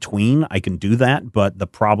span in between, I can do that. But the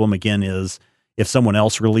problem again is if someone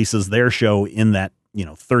else releases their show in that,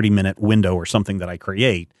 30-minute window or something that I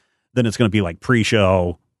create, then it's going to be like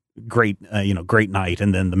pre-show, great night,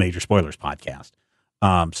 and then the Major Spoilers podcast.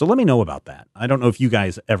 So let me know about that. I don't know if you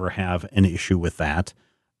guys ever have an issue with that.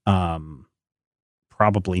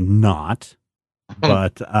 Probably not,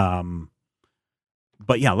 but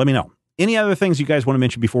yeah, let me know. Any other things you guys want to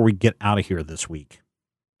mention before we get out of here this week?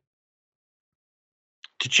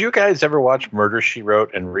 Did you guys ever watch Murder, She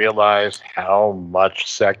Wrote and realize how much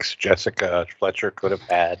sex Jessica Fletcher could have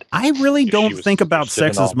had? I really don't think about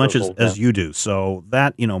sex as much as you do. So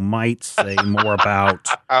that, might say more about.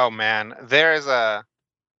 Oh man, there's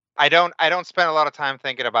I don't spend a lot of time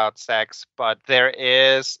thinking about sex, but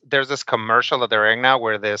there's this commercial that they're in now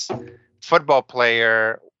where this football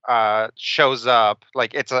player shows up,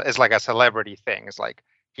 like it's like a celebrity thing. It's like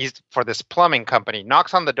he's for this plumbing company,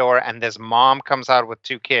 knocks on the door, and this mom comes out with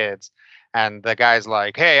two kids, and the guy's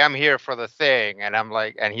like, "Hey, I'm here for the thing," and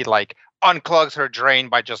he like unclogs her drain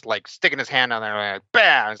by just like sticking his hand on there, and like,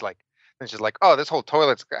 bam! It's like, and she's like, "Oh, this whole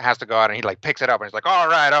toilet has to go out," and he like picks it up, and he's like, "All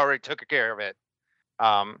right, I already took care of it."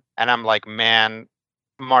 And I'm like, man,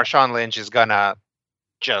 Marshawn Lynch is gonna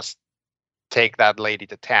just take that lady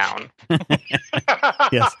to town.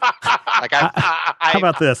 Yes. Like how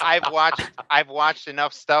about this? I've watched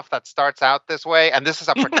enough stuff that starts out this way, and this is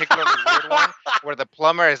a particularly weird one where the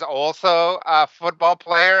plumber is also a football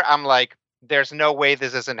player. I'm like, there's no way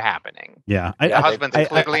this isn't happening. Yeah, the husband's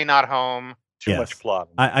clearly not home. Too much plot.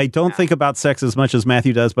 I don't think about sex as much as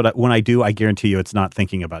Matthew does, but when I do, I guarantee you, it's not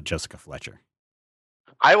thinking about Jessica Fletcher.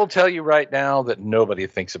 I will tell you right now that nobody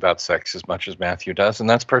thinks about sex as much as Matthew does, and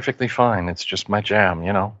that's perfectly fine. It's just my jam,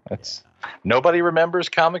 you know. Nobody remembers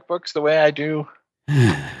comic books the way I do.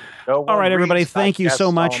 All right, everybody, thank you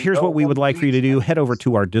so much. Here's what we would like for you to do. Head over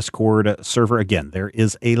to our Discord server. Again, there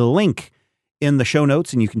is a link in the show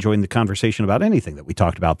notes, and you can join the conversation about anything that we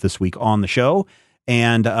talked about this week on the show.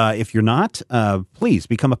 And if you're not, please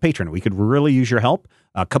become a patron. We could really use your help.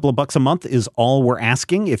 A couple of bucks a month is all we're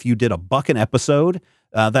asking. If you did $1 an episode,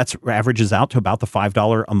 that's averages out to about the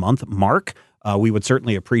 $5 a month mark. We would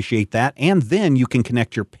certainly appreciate that. And then you can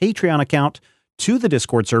connect your Patreon account to the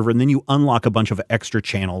Discord server, and then you unlock a bunch of extra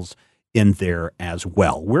channels in there as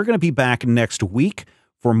well. We're going to be back next week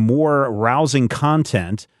for more rousing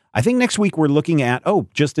content. I think next week we're looking at,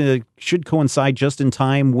 should coincide just in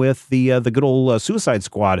time with the good old Suicide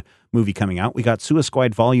Squad movie coming out. We got Suicide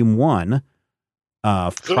Squad Volume 1.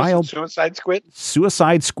 Suicide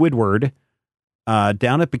Squidward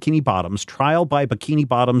down at Bikini Bottoms. Trial by Bikini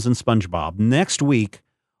Bottoms and SpongeBob. Next week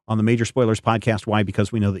on the Major Spoilers Podcast. Why?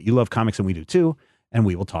 Because we know that you love comics and we do too. And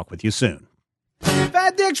we will talk with you soon. If I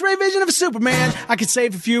had the X-ray vision of a Superman, I could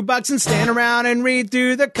save a few bucks and stand around and read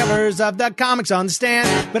through the covers of the comics on the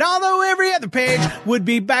stand. But although every other page would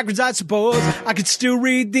be backwards, I suppose I could still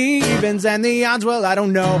read the evens and the odds. Well, I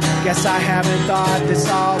don't know. Guess I haven't thought this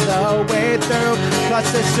all the way through.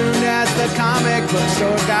 Plus, as soon as the comic book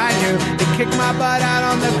store guy knew, they kicked my butt out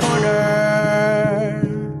on the corner.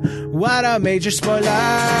 What a major spoiler.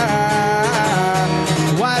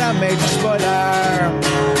 What a major spoiler.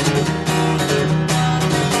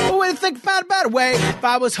 Think about a better way. If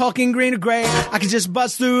I was hulking green or gray, I could just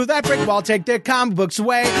bust through that brick wall, take their comic books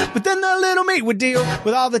away. But then the little meat would deal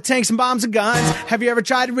with all the tanks and bombs and guns. Have you ever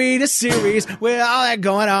tried to read a series with all that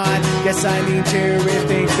going on? Guess I need to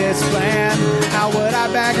rethink this plan. How would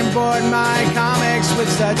I back and board my comics with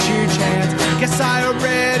such huge hands? Guess I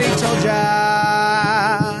already told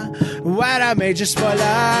ya. What a major spoiler.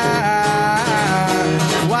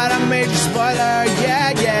 What a major spoiler.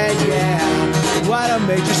 Yeah, yeah, yeah. What a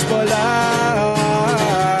major spoiler.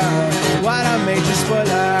 What a major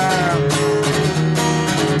spoiler.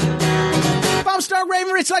 If I'm Stark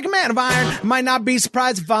Raven, rich like a man of iron, I might not be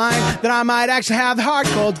surprised to find that I might actually have the heart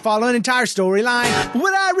cold to follow an entire storyline. But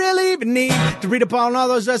would I really even need to read up on all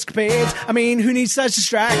those escapades? I mean, who needs such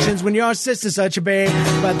distractions when your sister's such a babe?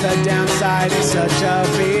 But the downside is such a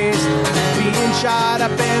beast. Being shot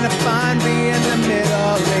up in a fun bee in the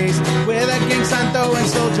Middle East with a gang sign throwing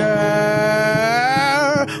soldier.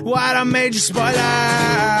 What a major spoiler.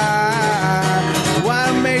 What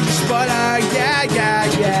a major spoiler. Yeah, yeah,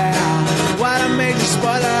 yeah. What a major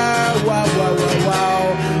spoiler. Whoa, whoa, whoa,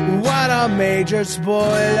 whoa. What a major spoiler.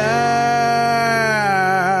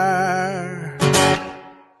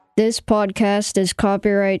 This podcast is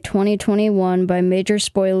copyright 2021 by Major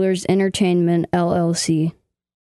Spoilers Entertainment, LLC.